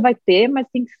angústia vai ter, mas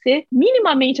tem que ser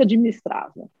minimamente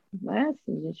administrável, né,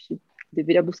 assim, a gente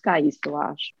deveria buscar isso, eu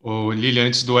acho. Ô, Lilia,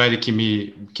 antes do Eric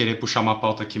me querer puxar uma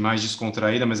pauta aqui mais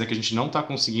descontraída, mas é que a gente não está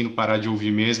conseguindo parar de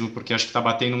ouvir mesmo, porque acho que está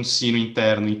batendo um sino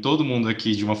interno em todo mundo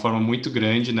aqui de uma forma muito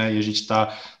grande, né? E a gente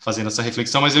está fazendo essa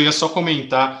reflexão, mas eu ia só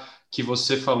comentar que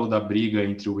você falou da briga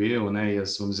entre o eu, né, e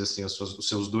vamos dizer assim, os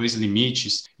seus 2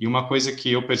 limites, e uma coisa que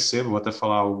eu percebo, vou até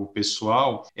falar algo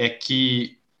pessoal, é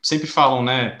que sempre falam,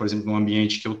 né, por exemplo, no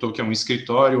ambiente que eu tô, que é um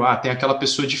escritório, tem aquela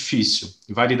pessoa difícil,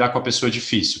 vai lidar com a pessoa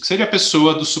difícil, que seria a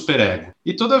pessoa do superego.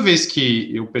 E toda vez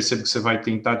que eu percebo que você vai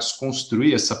tentar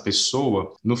desconstruir essa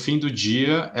pessoa, no fim do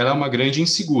dia, ela é uma grande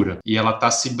insegura, e ela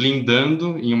tá se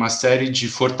blindando em uma série de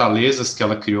fortalezas que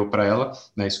ela criou para ela,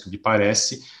 né, isso que me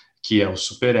parece, que é o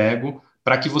superego,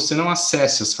 para que você não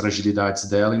acesse as fragilidades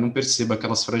dela e não perceba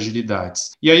aquelas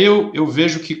fragilidades. E aí eu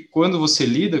vejo que quando você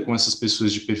lida com essas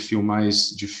pessoas de perfil mais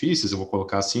difíceis, eu vou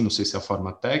colocar assim, não sei se é a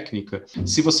forma técnica,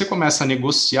 se você começa a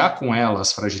negociar com ela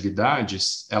as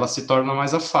fragilidades, ela se torna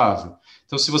mais afável.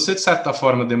 Então, se você, de certa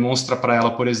forma, demonstra para ela,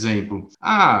 por exemplo,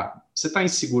 você está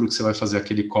inseguro que você vai fazer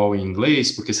aquele call em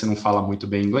inglês, porque você não fala muito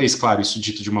bem inglês, claro, isso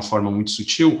dito de uma forma muito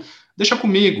sutil, deixa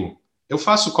comigo. Eu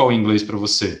faço call em inglês para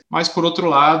você, mas por outro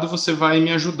lado você vai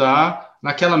me ajudar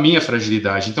naquela minha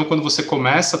fragilidade. Então, quando você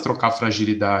começa a trocar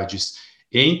fragilidades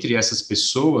entre essas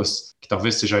pessoas, que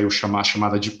talvez seja aí a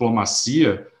chamada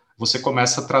diplomacia, você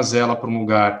começa a trazer ela para um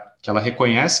lugar que ela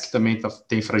reconhece que também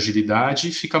tem fragilidade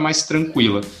e fica mais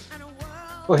tranquila.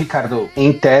 Ô, Ricardo,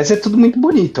 em tese é tudo muito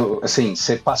bonito. Assim,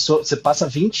 você passa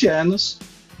 20 anos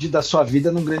da sua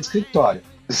vida num grande escritório.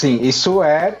 Assim, isso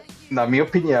é, na minha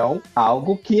opinião,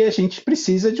 algo que a gente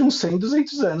precisa de uns 100,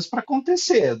 200 anos para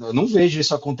acontecer. Eu não vejo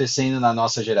isso acontecendo na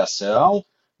nossa geração,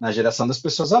 na geração das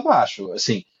pessoas abaixo.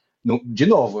 Assim, de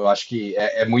novo, eu acho que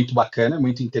é muito bacana, é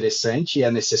muito interessante e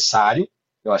é necessário.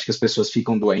 Eu acho que as pessoas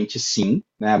ficam doentes, sim,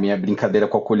 né? A minha brincadeira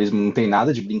com o alcoolismo não tem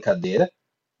nada de brincadeira,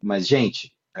 mas,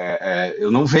 gente,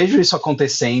 eu não vejo isso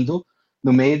acontecendo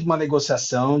no meio de uma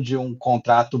negociação de um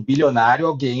contrato bilionário,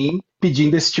 alguém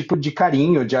pedindo esse tipo de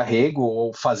carinho, de arrego,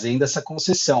 ou fazendo essa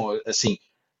concessão. Assim,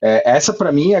 essa,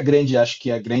 para mim, acho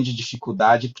que é a grande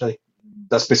dificuldade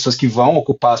das pessoas que vão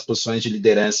ocupar as posições de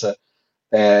liderança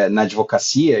na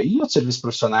advocacia e outros serviços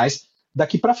profissionais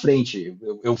daqui para frente.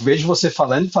 Eu vejo você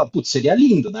falando e falo, putz, seria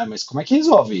lindo, né? Mas como é que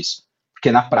resolve isso?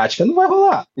 Porque na prática não vai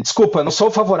rolar. Desculpa, eu não sou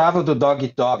favorável do dog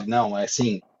eat dog, não,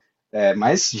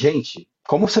 mas, gente,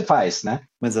 como você faz, né?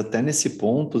 Mas até nesse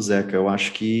ponto, Zeca, eu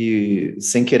acho que,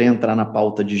 sem querer entrar na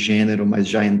pauta de gênero, mas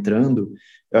já entrando,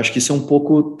 eu acho que isso é um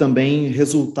pouco também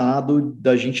resultado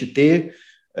da gente ter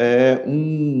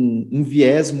um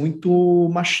viés muito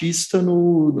machista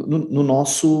no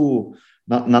nosso,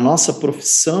 na nossa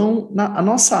profissão, a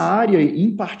nossa área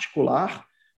em particular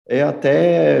é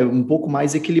até um pouco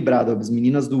mais equilibrada. As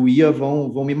meninas do IA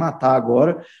vão me matar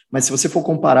agora, mas se você for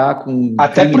comparar com...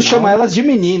 Até por chamar elas de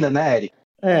menina, né, Eric?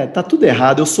 Tá tudo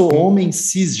errado. Eu sou homem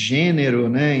cisgênero,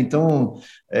 né? Então,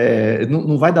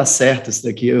 não vai dar certo isso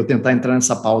daqui, eu tentar entrar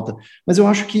nessa pauta. Mas eu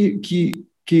acho que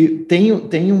que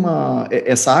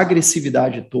essa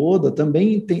agressividade toda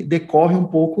também decorre um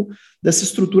pouco dessa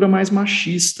estrutura mais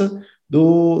machista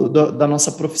da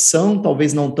nossa profissão,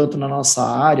 talvez não tanto na nossa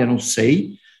área, não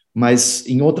sei, mas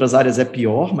em outras áreas é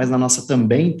pior, mas na nossa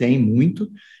também tem muito,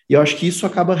 e eu acho que isso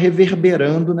acaba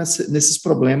reverberando nesses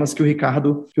problemas que o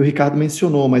Ricardo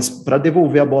mencionou. Mas para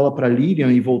devolver a bola para a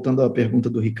Lilian, e voltando à pergunta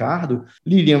do Ricardo,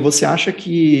 Lilian, você acha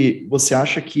que,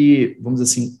 vamos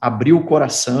dizer assim, abrir o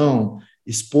coração,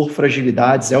 expor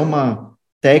fragilidades é uma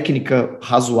técnica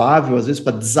razoável, às vezes,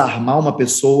 para desarmar uma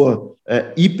pessoa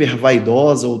hiper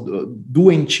vaidosa ou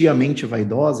doentiamente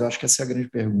vaidosa? Eu acho que essa é a grande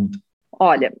pergunta.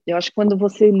 Olha, eu acho que quando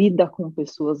você lida com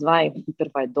pessoas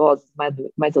hiper vaidosas,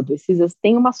 mais adoecidas, elas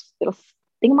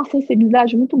têm uma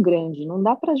sensibilidade muito grande. Não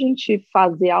dá para a gente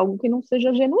fazer algo que não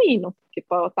seja genuíno, porque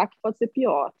o ataque pode ser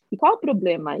pior. E qual é o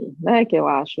problema aí, né, que eu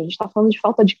acho? A gente está falando de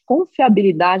falta de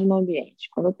confiabilidade no ambiente.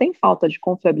 Quando tem falta de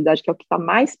confiabilidade, que é o que está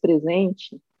mais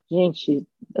presente, gente,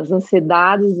 as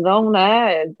ansiedades vão,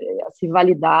 né, as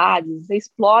rivalidades,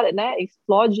 explora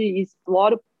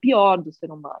o pior do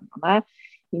ser humano, né?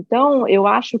 Então, eu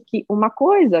acho que uma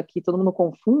coisa que todo mundo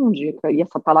confunde, e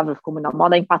essa palavra ficou muito na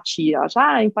moda, é empatia.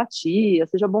 Empatia,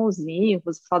 seja bonzinho,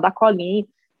 você só dá colinho.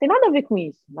 Não tem nada a ver com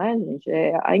isso, né, gente?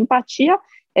 A empatia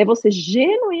é você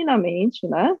genuinamente,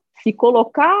 né, se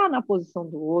colocar na posição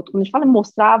do outro. Quando a gente fala em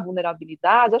mostrar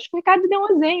vulnerabilidade, acho que o Ricardo deu um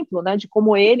exemplo, né, de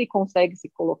como ele consegue se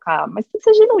colocar, mas tem que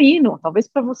ser genuíno. Talvez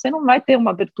para você não vai ter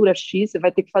uma abertura X, você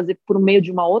vai ter que fazer por meio de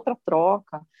uma outra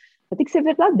troca. Tem que ser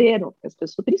verdadeiro. As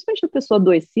pessoas, principalmente a pessoa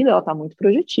adoecida, ela está muito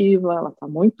projetiva, ela está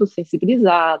muito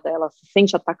sensibilizada, ela se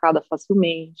sente atacada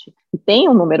facilmente. E tem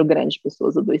um número grande de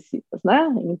pessoas adoecidas,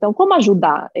 né? Então, como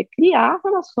ajudar? É criar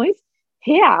relações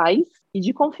reais e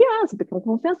de confiança, porque a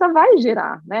confiança vai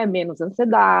gerar, né, menos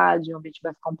ansiedade, o ambiente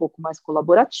vai ficar um pouco mais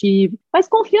colaborativo, mas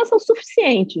confiança é o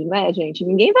suficiente, né, gente?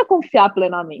 Ninguém vai confiar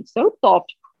plenamente, isso é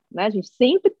utópico, né? A gente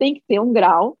sempre tem que ter um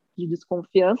grau de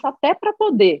desconfiança até para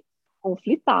poder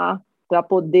conflitar, para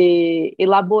poder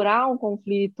elaborar um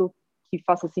conflito que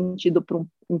faça sentido para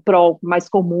um prol mais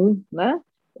comum, né?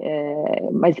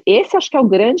 Mas esse acho que é o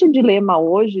grande dilema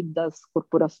hoje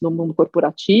do mundo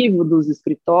corporativo, dos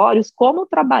escritórios, como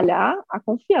trabalhar a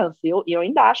confiança. Eu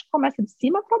ainda acho que começa de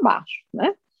cima para baixo,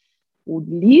 né? O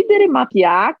líder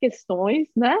mapear questões,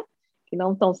 né, que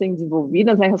não estão sendo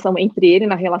desenvolvidas na relação entre ele,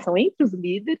 na relação entre os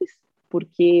líderes,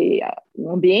 porque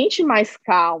um ambiente mais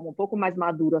calmo, um pouco mais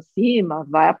maduro acima,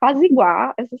 vai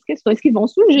apaziguar essas questões que vão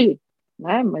surgir,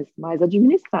 né? Mas mais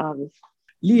administráveis.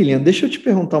 Lilian, deixa eu te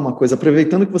perguntar uma coisa,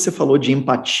 aproveitando que você falou de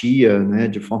empatia, né,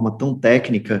 de forma tão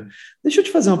técnica, deixa eu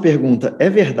te fazer uma pergunta. É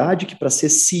verdade que para ser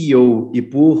CEO e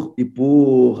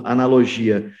por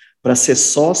analogia, para ser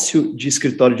sócio de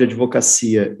escritório de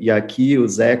advocacia, e aqui o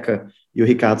Zeca e o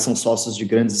Ricardo são sócios de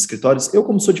grandes escritórios, eu,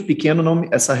 como sou de pequeno,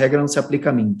 essa regra não se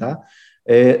aplica a mim, tá?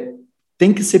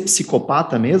 Tem que ser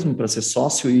psicopata mesmo para ser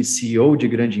sócio e CEO de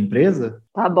grande empresa?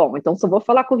 Tá bom, então só vou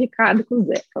falar com o Ricardo e com o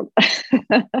Zeca.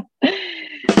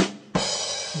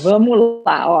 Vamos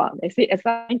lá, ó.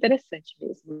 Essa é interessante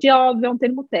mesmo. Óbvio, é um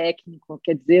termo técnico,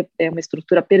 quer dizer, é uma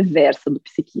estrutura perversa do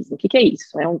psiquismo. O que é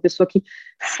isso? É uma pessoa que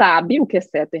sabe o que é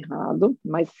certo e errado,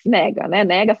 mas se nega, né?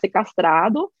 Nega a ser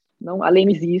castrado, a lei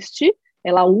não existe,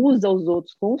 ela usa os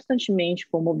outros constantemente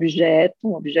como objeto,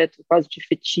 um objeto quase de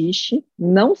fetiche,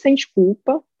 não sente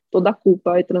culpa, toda a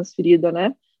culpa é transferida,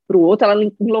 né, para o outro, ela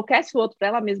enlouquece o outro para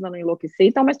ela mesma não enlouquecer,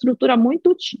 então é uma estrutura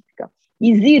muito típica.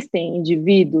 Existem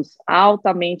indivíduos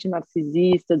altamente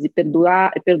narcisistas e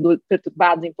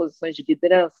perturbados em posições de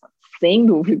liderança? Sem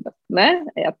dúvida, né?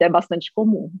 É até bastante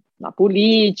comum. Na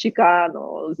política,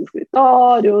 nos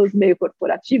escritórios, meio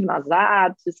corporativo, nas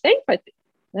artes, sempre vai ter,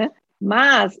 né?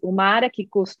 Mas uma área que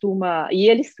costuma... E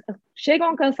eles chegam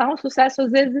a alcançar um sucesso,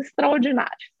 às vezes,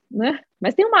 extraordinário, né?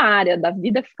 Mas tem uma área da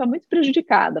vida que fica muito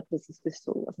prejudicada para essas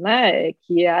pessoas, né?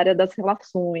 Que é a área das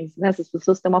relações, né? Essas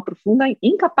pessoas têm uma profunda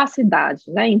incapacidade,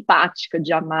 né, empática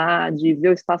de amar, de ver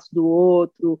o espaço do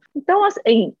outro. Então,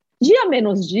 assim, dia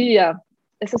menos dia,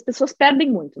 essas pessoas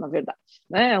perdem muito, na verdade,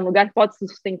 né? É um lugar que pode se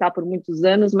sustentar por muitos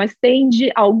anos, mas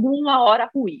tende alguma hora a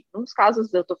ruir. Nos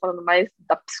casos, eu estou falando mais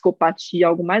da psicopatia,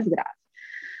 algo mais grave.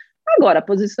 Agora,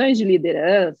 posições de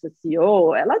liderança,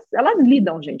 CEO, elas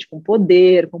lidam, gente, com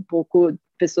poder, com um pouco...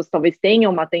 Pessoas que talvez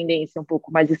tenham uma tendência um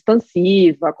pouco mais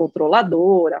expansiva,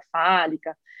 controladora,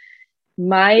 fálica,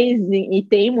 mas... E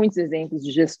tem muitos exemplos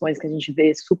de gestões que a gente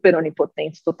vê super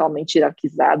onipotentes, totalmente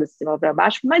hierarquizadas, de cima para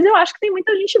baixo, mas eu acho que tem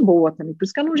muita gente boa também, por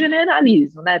isso que eu não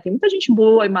generalizo, né? Tem muita gente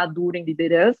boa e madura em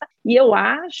liderança, e eu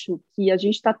acho que a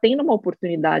gente está tendo uma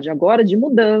oportunidade agora de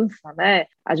mudança, né?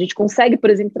 A gente consegue, por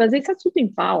exemplo, trazer esse assunto em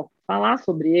pauta, falar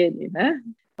sobre ele, né?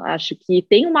 Acho que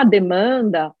tem uma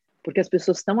demanda, porque as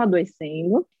pessoas estão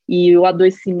adoecendo, e o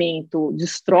adoecimento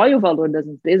destrói o valor das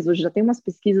empresas. Hoje já tem umas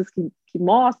pesquisas que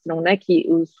mostram, né, que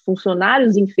os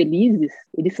funcionários infelizes,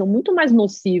 eles são muito mais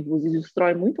nocivos e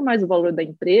destroem muito mais o valor da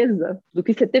empresa do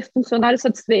que você ter funcionário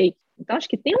satisfeito. Então, acho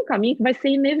que tem um caminho que vai ser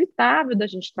inevitável da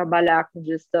gente trabalhar com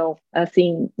gestão,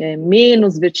 assim,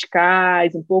 menos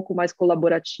verticais, um pouco mais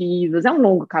colaborativas. É um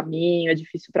longo caminho, é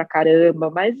difícil pra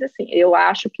caramba, mas, assim, eu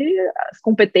acho que as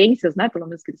competências, né, pelo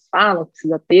menos que eles falam,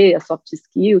 precisa ter, as soft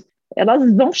skills,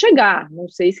 elas vão chegar. Não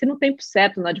sei se no tempo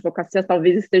certo, na advocacia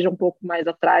talvez esteja um pouco mais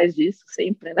atrás disso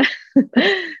sempre, né?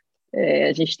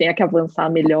 A gente tem que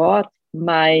avançar melhor,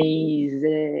 mas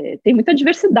tem muita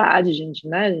diversidade, gente,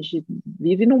 né? A gente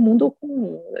vive num mundo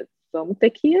com... Vamos ter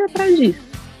que ir atrás disso.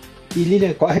 E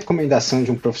Lilian, qual a recomendação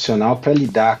de um profissional para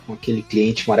lidar com aquele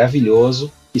cliente maravilhoso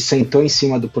que sentou em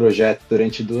cima do projeto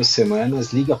durante 2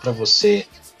 semanas, liga para você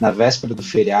na véspera do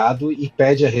feriado e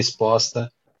pede a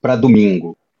resposta para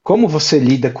domingo? Como você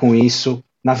lida com isso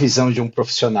na visão de um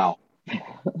profissional?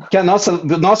 Porque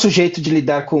o nosso jeito de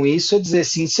lidar com isso é dizer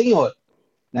sim, senhor,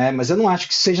 né? Mas eu não acho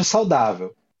que seja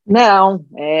saudável. Não,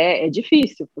 é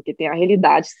difícil, porque tem a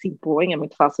realidade que se impõe, é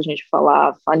muito fácil a gente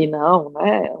falar, fale não,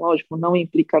 né? Lógico, não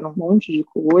implica num monte de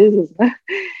coisas, né?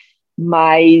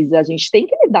 Mas a gente tem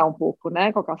que lidar um pouco,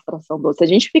 né, com a castração doce. Se a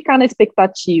gente ficar na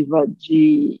expectativa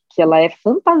de que ela é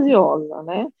fantasiosa,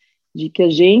 né? De que a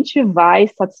gente vai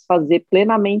satisfazer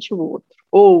plenamente o outro,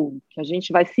 ou que a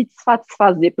gente vai se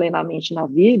satisfazer plenamente na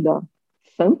vida,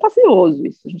 fantasioso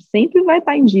isso. A gente sempre vai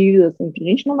estar em dívida, sempre. A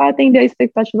gente não vai atender a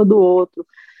expectativa do outro.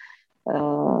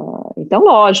 Então,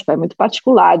 lógico, é muito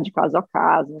particular de caso a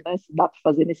caso, né? Se dá para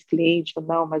fazer nesse cliente ou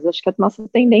não, mas acho que a nossa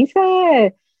tendência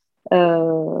é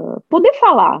poder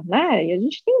falar, né? E a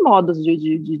gente tem modos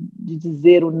de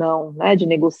dizer o não, né? De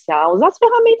negociar, usar as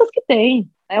ferramentas que tem,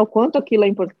 né? O quanto aquilo é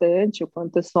importante, o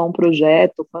quanto é só um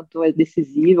projeto, o quanto é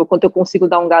decisivo, o quanto eu consigo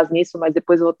dar um gás nisso, mas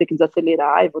depois eu vou ter que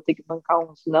desacelerar e vou ter que bancar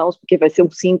uns não, porque vai ser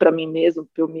um sim para mim mesmo,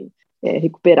 para eu me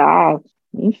recuperar,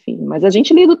 enfim. Mas a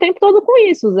gente lida o tempo todo com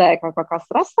isso, Zé, com a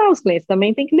castração. Os clientes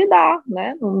também têm que lidar,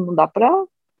 né? Não dá para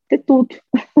ter tudo.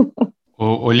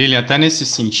 Ô Lilian, até nesse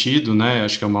sentido, né,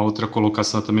 acho que é uma outra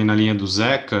colocação também na linha do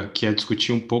Zeca, que é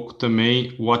discutir um pouco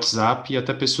também o WhatsApp e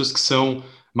até pessoas que são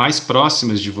mais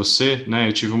próximas de você, né?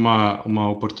 Eu tive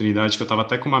uma oportunidade que eu estava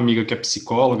até com uma amiga que é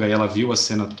psicóloga e ela viu a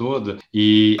cena toda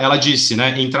e ela disse,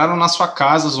 né, entraram na sua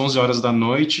casa às 11 horas da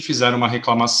noite, fizeram uma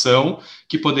reclamação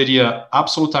que poderia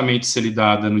absolutamente ser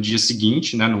lidada no dia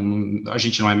seguinte, né? A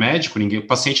gente não é médico, o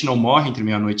paciente não morre entre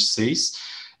meia-noite e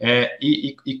 6.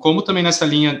 E como também nessa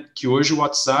linha que hoje o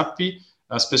WhatsApp,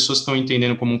 as pessoas estão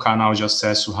entendendo como um canal de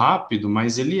acesso rápido,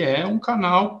 mas ele é um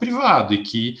canal privado e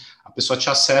que a pessoa te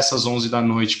acessa às 11 da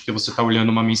noite porque você está olhando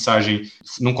uma mensagem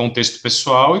num contexto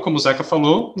pessoal e como o Zeca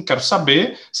falou, não quero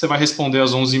saber, você vai responder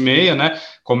às 11h30, né?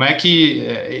 Como é que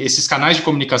esses canais de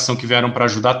comunicação que vieram para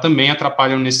ajudar também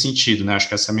atrapalham nesse sentido, né? Acho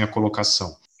que essa é a minha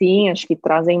colocação. Sim, acho que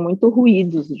trazem muito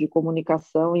ruídos de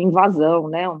comunicação, invasão,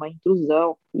 né, uma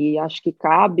intrusão, e acho que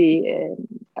cabe,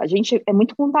 a gente é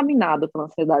muito contaminado pela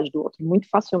ansiedade do outro, muito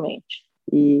facilmente,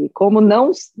 e como não,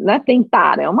 né,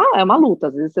 tentar, é uma luta,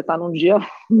 às vezes você está num dia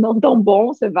não tão bom,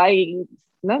 você vai,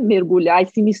 né, mergulhar e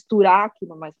se misturar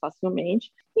aquilo mais facilmente,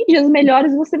 e dias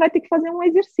melhores você vai ter que fazer um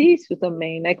exercício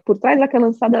também, né, que por trás daquela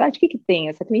ansiedade, o que tem?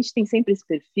 Essa cliente tem sempre esse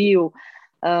perfil,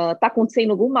 está acontecendo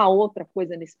alguma outra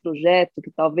coisa nesse projeto que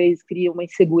talvez crie uma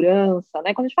insegurança,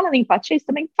 né? Quando a gente fala em empatia, isso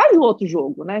também faz o outro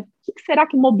jogo, né? O que será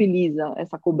que mobiliza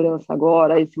essa cobrança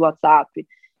agora, esse WhatsApp? O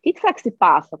que será que se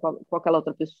passa com aquela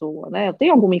outra pessoa, né? Eu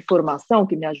tenho alguma informação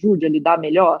que me ajude a lidar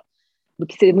melhor do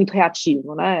que ser muito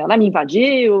reativo, né? Ela me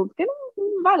invadiu, porque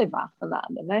não vai levar a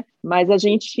nada, né? Mas a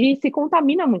gente se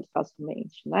contamina muito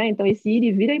facilmente, né? Então esse ir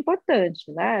e vir é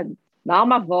importante, né? Dá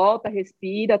uma volta,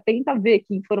 respira, tenta ver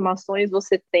que informações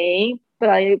você tem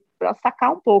para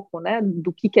sacar um pouco, né,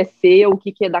 do que é seu, o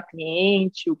que é da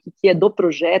cliente, o que é do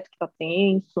projeto que está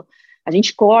tenso. A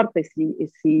gente corta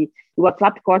o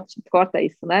WhatsApp corta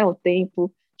isso, né, o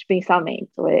tempo de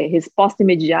pensamento, resposta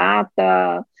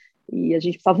imediata, e a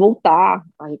gente precisa voltar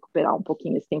a recuperar um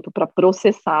pouquinho esse tempo para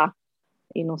processar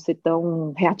e não ser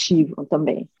tão reativo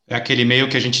também. É aquele e-mail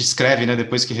que a gente escreve, né?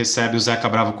 Depois que recebe o Zeca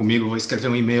bravo comigo, vou escrever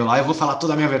um e-mail lá, eu vou falar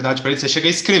toda a minha verdade para ele. Você chega a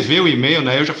escrever o e-mail,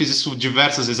 né? Eu já fiz isso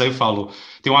diversas vezes, aí eu falo.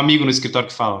 Tem um amigo no escritório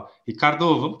que fala,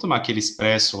 Ricardo, vamos tomar aquele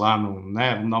expresso lá,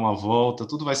 né? Vamos dar uma volta,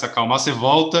 tudo vai se acalmar. Você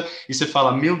volta e você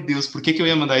fala, meu Deus, por que eu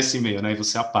ia mandar esse e-mail, né? E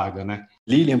você apaga, né?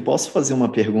 Lilian, posso fazer uma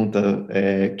pergunta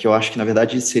que eu acho que, na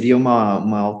verdade, seria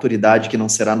uma autoridade que não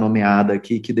será nomeada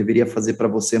aqui, que deveria fazer para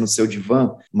você no seu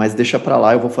divã, mas deixa para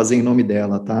lá, eu vou fazer em nome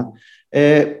dela, tá?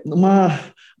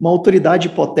 uma autoridade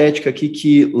hipotética aqui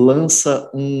que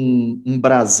lança um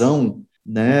brasão,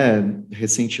 né,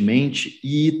 recentemente,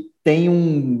 e tem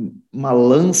uma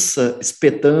lança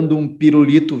espetando um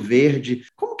pirulito verde.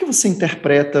 Como que você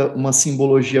interpreta uma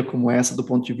simbologia como essa do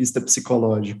ponto de vista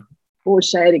psicológico?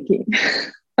 Poxa, Eric,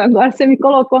 agora você me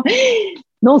colocou...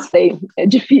 Não sei, é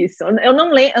difícil. Eu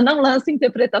não lanço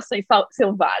interpretações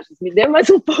selvagens. Me dê mais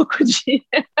um pouco de...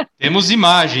 Temos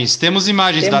imagens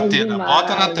da Atena.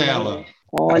 Bota na tela.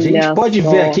 Olha, a gente pode só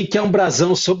ver aqui que é um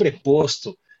brasão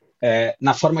sobreposto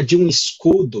na forma de um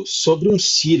escudo sobre um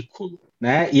círculo,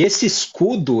 né? E esse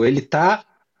escudo ele está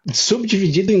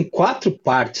subdividido em 4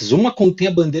 partes. Uma contém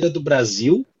a bandeira do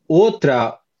Brasil,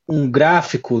 outra um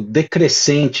gráfico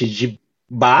decrescente de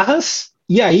barras,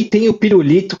 e aí tem o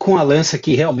pirulito com a lança,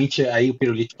 que realmente aí o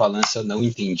pirulito com a lança eu não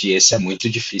entendi. Esse é muito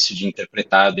difícil de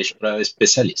interpretar, eu deixo para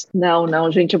especialista.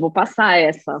 Não, gente, eu vou passar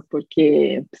essa,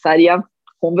 porque precisaria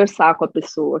conversar com a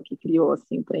pessoa que criou,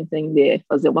 assim, para entender,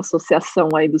 fazer uma associação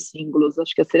aí dos símbolos.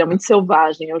 Acho que seria muito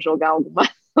selvagem eu jogar alguma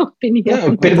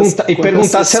opinião.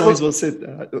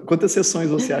 Quantas sessões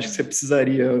você acha que você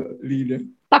precisaria, Lilian?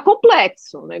 Tá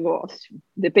complexo o negócio.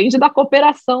 Depende da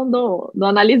cooperação do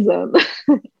analisando.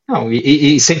 Não,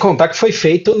 e sem contar que foi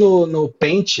feito no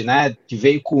Paint, né, que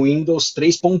veio com o Windows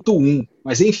 3.1.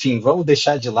 Mas, enfim, vamos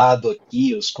deixar de lado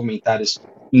aqui os comentários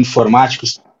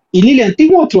informáticos. E, Lilian, tem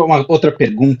uma outra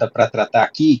pergunta para tratar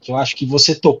aqui, que eu acho que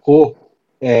você tocou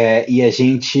e a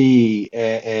gente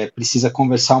precisa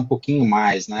conversar um pouquinho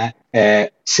mais, né?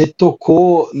 Você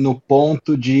tocou no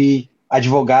ponto de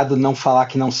advogado não falar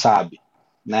que não sabe,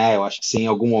 né? Eu acho que você em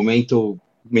algum momento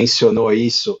mencionou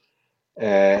isso.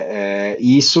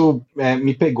 E isso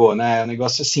me pegou, né? O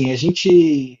negócio assim, a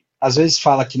gente às vezes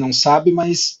fala que não sabe,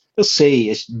 mas eu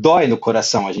sei, dói no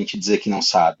coração a gente dizer que não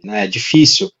sabe, né? É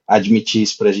difícil admitir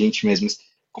isso para a gente mesmo.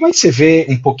 Como é que você vê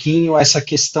um pouquinho essa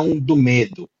questão do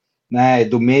medo, né?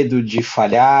 Do medo de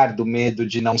falhar, do medo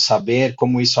de não saber,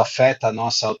 como isso afeta a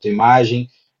nossa autoimagem?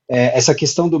 Essa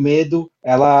questão do medo,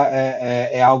 ela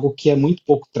é algo que é muito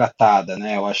pouco tratada,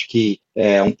 né? Eu acho que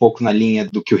é um pouco na linha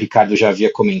do que o Ricardo já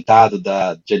havia comentado,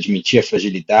 de admitir a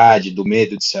fragilidade, do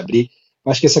medo de se abrir.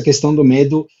 Eu acho que essa questão do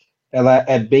medo, ela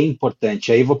é bem importante.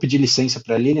 Aí eu vou pedir licença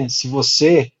para a Lilian. Se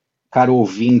você, caro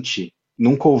ouvinte,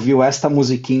 nunca ouviu esta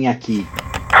musiquinha aqui,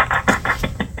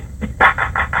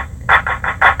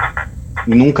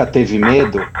 nunca teve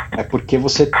medo, é porque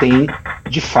você tem,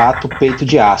 de fato, peito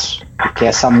de aço. Porque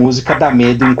essa música dá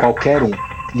medo em qualquer um.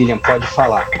 Lilian, pode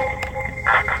falar.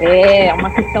 É uma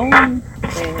questão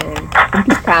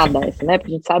complicada essa, né?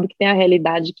 Porque a gente sabe que tem a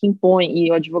realidade que impõe,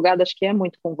 e o advogado acho que é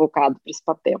muito convocado para esse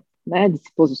papel, né? De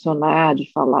se posicionar,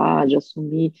 de falar, de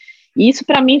assumir. E isso,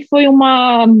 para mim, foi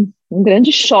um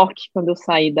grande choque quando eu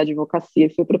saí da advocacia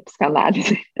e fui para a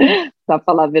psicanálise, para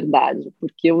falar a verdade,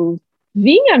 porque eu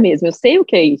vinha mesmo, eu sei o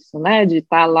que é isso, né? De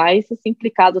estar lá e ser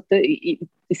implicado e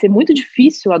ser muito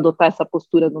difícil adotar essa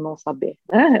postura do não saber,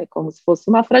 né? É como se fosse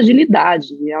uma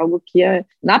fragilidade, é algo que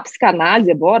na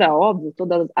psicanálise, embora, óbvio,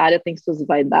 toda área tem suas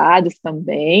vaidades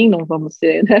também, não vamos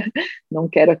ser, né? Não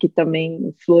quero aqui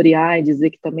também florear e dizer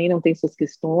que também não tem suas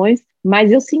questões,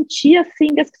 mas eu sentia, assim,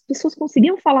 que as pessoas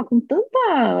conseguiam falar com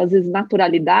tanta, às vezes,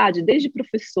 naturalidade, desde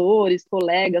professores,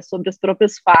 colegas, sobre as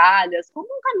próprias falhas, como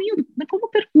um caminho, como um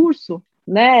percurso,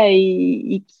 né?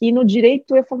 E que no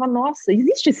direito eu falava, nossa,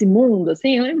 existe esse mundo,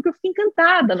 assim, eu lembro que eu fiquei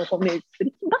encantada no começo,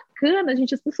 falei, que bacana,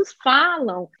 gente, as pessoas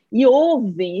falam e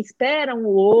ouvem, esperam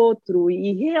o outro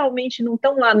e realmente não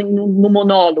estão lá no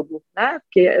monólogo, né?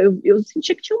 Porque eu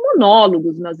sentia que tinha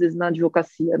monólogos, às vezes, na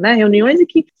advocacia, né? Reuniões em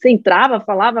que você entrava,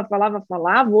 falava,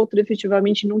 o outro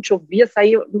efetivamente não te ouvia,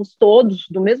 saíamos todos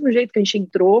do mesmo jeito que a gente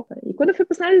entrou, e quando eu fui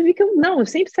para essa área eu vi que eu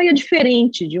sempre saía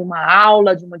diferente de uma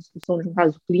aula, de uma discussão de um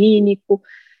caso clínico.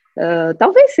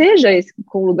 Talvez seja esse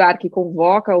um lugar que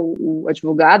convoca o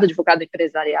advogado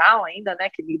empresarial ainda, né,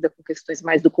 que lida com questões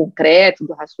mais do concreto,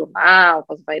 do racional,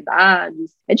 com as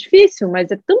vaidades. É difícil, mas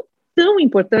é tão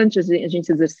importante a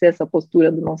gente exercer essa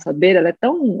postura do não saber, ela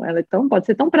pode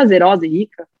ser tão prazerosa e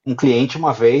rica. Um cliente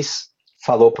uma vez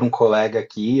falou para um colega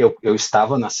aqui, eu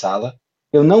estava na sala,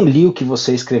 eu não li o que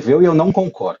você escreveu e eu não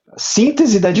concordo.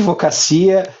 Síntese da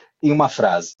advocacia em uma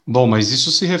frase. Bom, mas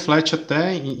isso se reflete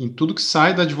até em tudo que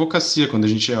sai da advocacia, quando a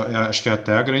gente, acho que é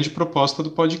até a grande proposta do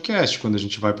podcast, quando a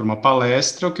gente vai para uma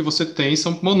palestra, o que você tem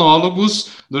são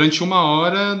monólogos durante 1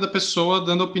 hora da pessoa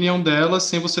dando a opinião dela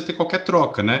sem você ter qualquer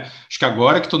troca, né? Acho que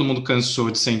agora que todo mundo cansou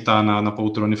de sentar na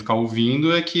poltrona e ficar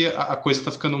ouvindo, é que a coisa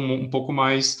está ficando um pouco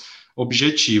mais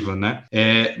objetiva, né?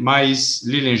 Mas,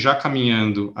 Lilian, já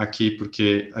caminhando aqui,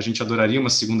 porque a gente adoraria uma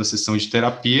segunda sessão de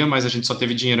terapia, mas a gente só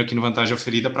teve dinheiro aqui no Vantagem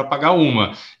Oferida para pagar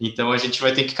uma. Então, a gente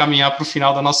vai ter que caminhar para o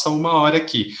final da nossa 1 hora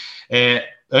aqui.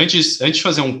 Antes de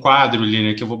fazer um quadro,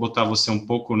 Lilian, que eu vou botar você um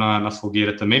pouco na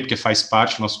fogueira também, porque faz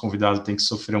parte, o nosso convidado tem que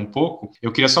sofrer um pouco,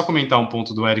 eu queria só comentar um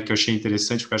ponto do Eric que eu achei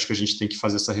interessante, porque eu acho que a gente tem que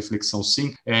fazer essa reflexão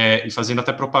sim, e fazendo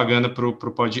até propaganda para o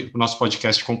nosso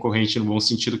podcast concorrente no bom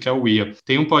sentido, que é o IA.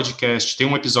 Tem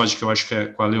um episódio que eu acho que é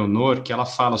com a Leonor, que ela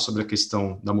fala sobre a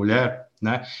questão da mulher,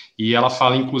 né? E ela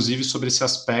fala, inclusive, sobre esse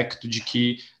aspecto de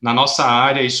que na nossa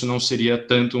área isso não seria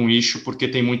tanto um issue porque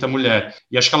tem muita mulher.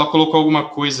 E acho que ela colocou alguma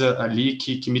coisa ali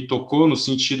que me tocou no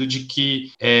sentido de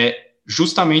que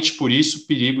justamente por isso o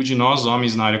perigo de nós,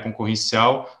 homens na área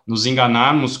concorrencial, nos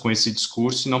enganarmos com esse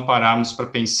discurso e não pararmos para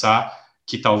pensar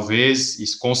que talvez,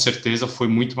 e com certeza, foi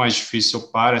muito mais difícil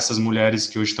para essas mulheres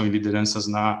que hoje estão em lideranças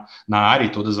na área e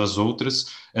todas as outras,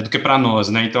 do que para nós,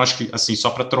 né? Então, acho que, assim, só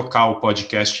para trocar o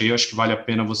podcast aí, eu acho que vale a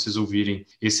pena vocês ouvirem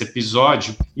esse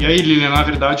episódio. E aí, Lilian, na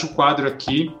verdade, o quadro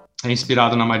aqui é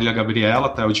inspirado na Marília Gabriela,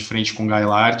 tá? O De Frente com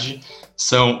Gailard.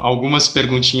 São algumas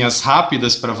perguntinhas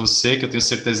rápidas para você, que eu tenho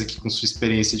certeza que com sua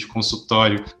experiência de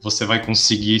consultório você vai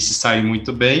conseguir se sair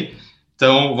muito bem.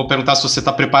 Então, vou perguntar se você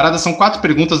está preparada. São 4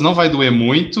 perguntas, não vai doer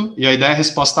muito, e a ideia é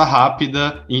resposta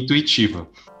rápida e intuitiva.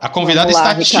 A convidada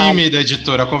está tímida,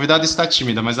 editora, a convidada está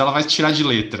tímida, mas ela vai tirar de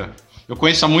letra. Eu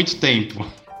conheço há muito tempo.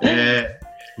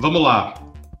 Vamos lá.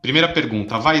 Primeira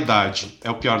pergunta, a vaidade é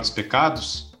o pior dos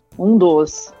pecados? Um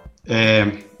dos.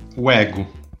 O ego,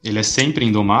 ele é sempre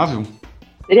indomável?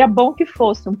 Seria bom que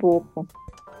fosse um pouco.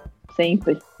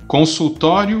 Sempre.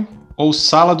 Consultório ou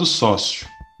sala do sócio?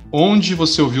 Onde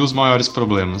você ouviu os maiores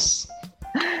problemas?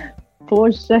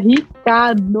 Poxa,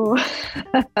 Ricardo!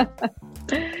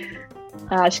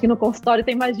 Acho que no consultório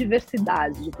tem mais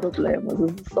diversidade de problemas.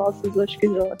 Os sócios acho que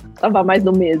já estava mais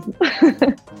do mesmo.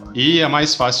 E a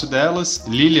mais fácil delas,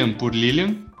 Lilian por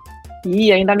Lilian?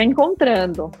 E ainda me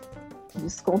encontrando.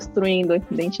 Desconstruindo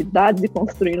identidades e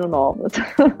construindo novas.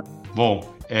 Bom,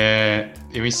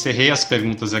 eu encerrei as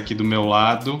perguntas aqui do meu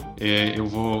lado. Eu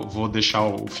vou deixar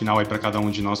o final aí para cada um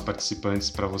de nós participantes,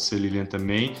 para você, Lilian,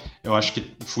 também. Eu acho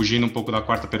que, fugindo um pouco da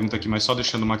quarta pergunta aqui, mas só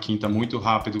deixando uma quinta muito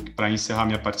rápido para encerrar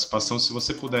minha participação, se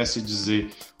você pudesse dizer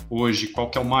hoje qual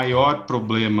que é o maior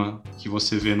problema que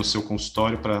você vê no seu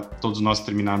consultório, para todos nós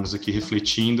terminarmos aqui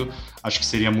refletindo, acho que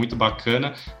seria muito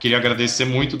bacana. Queria agradecer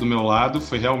muito do meu lado,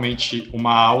 foi realmente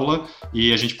uma aula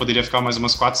e a gente poderia ficar mais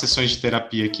umas 4 sessões de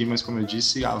terapia aqui, mas como eu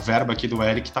disse, a verba aqui do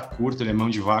Eric tá curta, ele é mão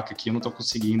de vaca aqui, eu não tô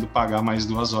conseguindo pagar mais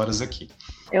 2 horas aqui.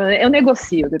 Eu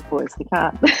negocio depois,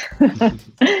 Ricardo.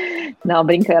 Não,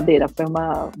 brincadeira, foi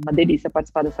uma delícia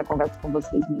participar dessa conversa com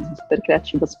vocês mesmo, super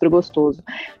criativa, super gostoso.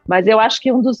 Mas eu acho que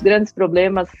um dos grandes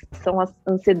problemas são as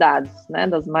ansiedades, né,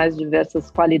 das mais diversas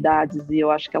qualidades, e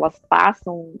eu acho que elas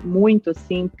passam muito,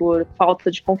 assim, por falta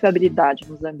de confiabilidade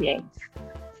nos ambientes,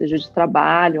 seja de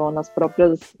trabalho ou nas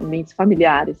próprias ambientes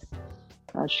familiares.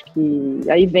 Acho que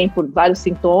aí vem por vários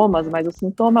sintomas, mas o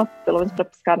sintoma, pelo menos para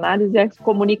psicanálise, é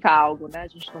comunicar algo, né? A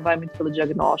gente não vai muito pelo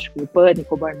diagnóstico, o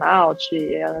pânico, o burnout,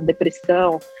 a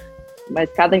depressão, mas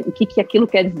o que aquilo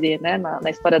quer dizer, né? Na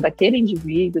história daquele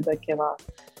indivíduo,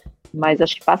 mas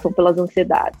acho que passam pelas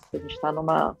ansiedades. A gente está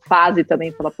numa fase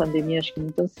também pela pandemia, acho que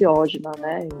muito ansiógena,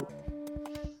 né?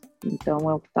 Então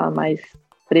é o que está mais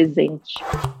presente.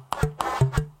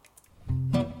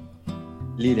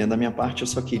 Lilian, da minha parte, eu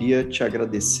só queria te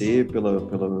agradecer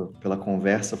pela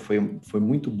conversa, foi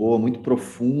muito boa, muito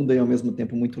profunda e ao mesmo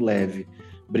tempo muito leve.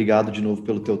 Obrigado de novo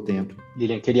pelo teu tempo.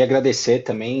 Lilian, queria agradecer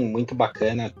também, muito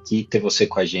bacana aqui ter você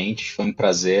com a gente, foi um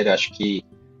prazer, acho que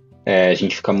a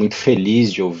gente fica muito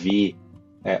feliz de ouvir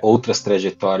outras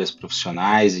trajetórias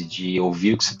profissionais e de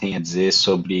ouvir o que você tem a dizer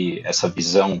sobre essa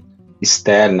visão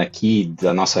externa aqui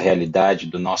da nossa realidade,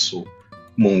 do nosso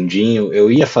mundinho. Eu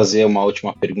ia fazer uma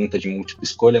última pergunta de múltipla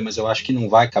escolha, mas eu acho que não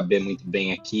vai caber muito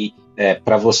bem aqui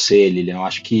para você, Lilian. Eu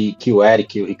acho que o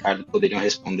Eric e o Ricardo poderiam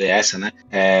responder essa, né?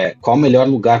 Qual o melhor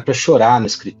lugar para chorar no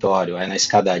escritório? É na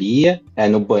escadaria? É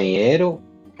no banheiro?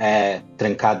 É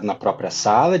trancado na própria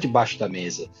sala, debaixo da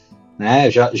mesa? Né?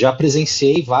 Já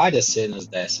presenciei várias cenas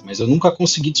dessa, mas eu nunca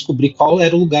consegui descobrir qual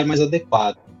era o lugar mais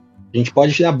adequado. A gente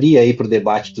pode abrir aí para o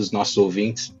debate dos nossos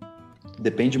ouvintes.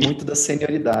 Depende muito da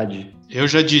senioridade. Eu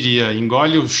já diria,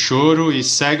 engole o choro e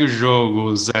segue o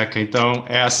jogo, Zeca. Então,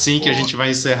 é assim que a gente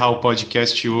vai encerrar o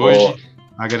podcast hoje,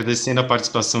 agradecendo a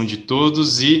participação de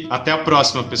todos e até a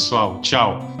próxima, pessoal.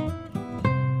 Tchau.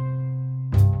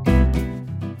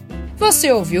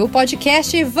 Você ouviu o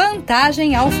podcast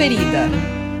Vantagem Auferida.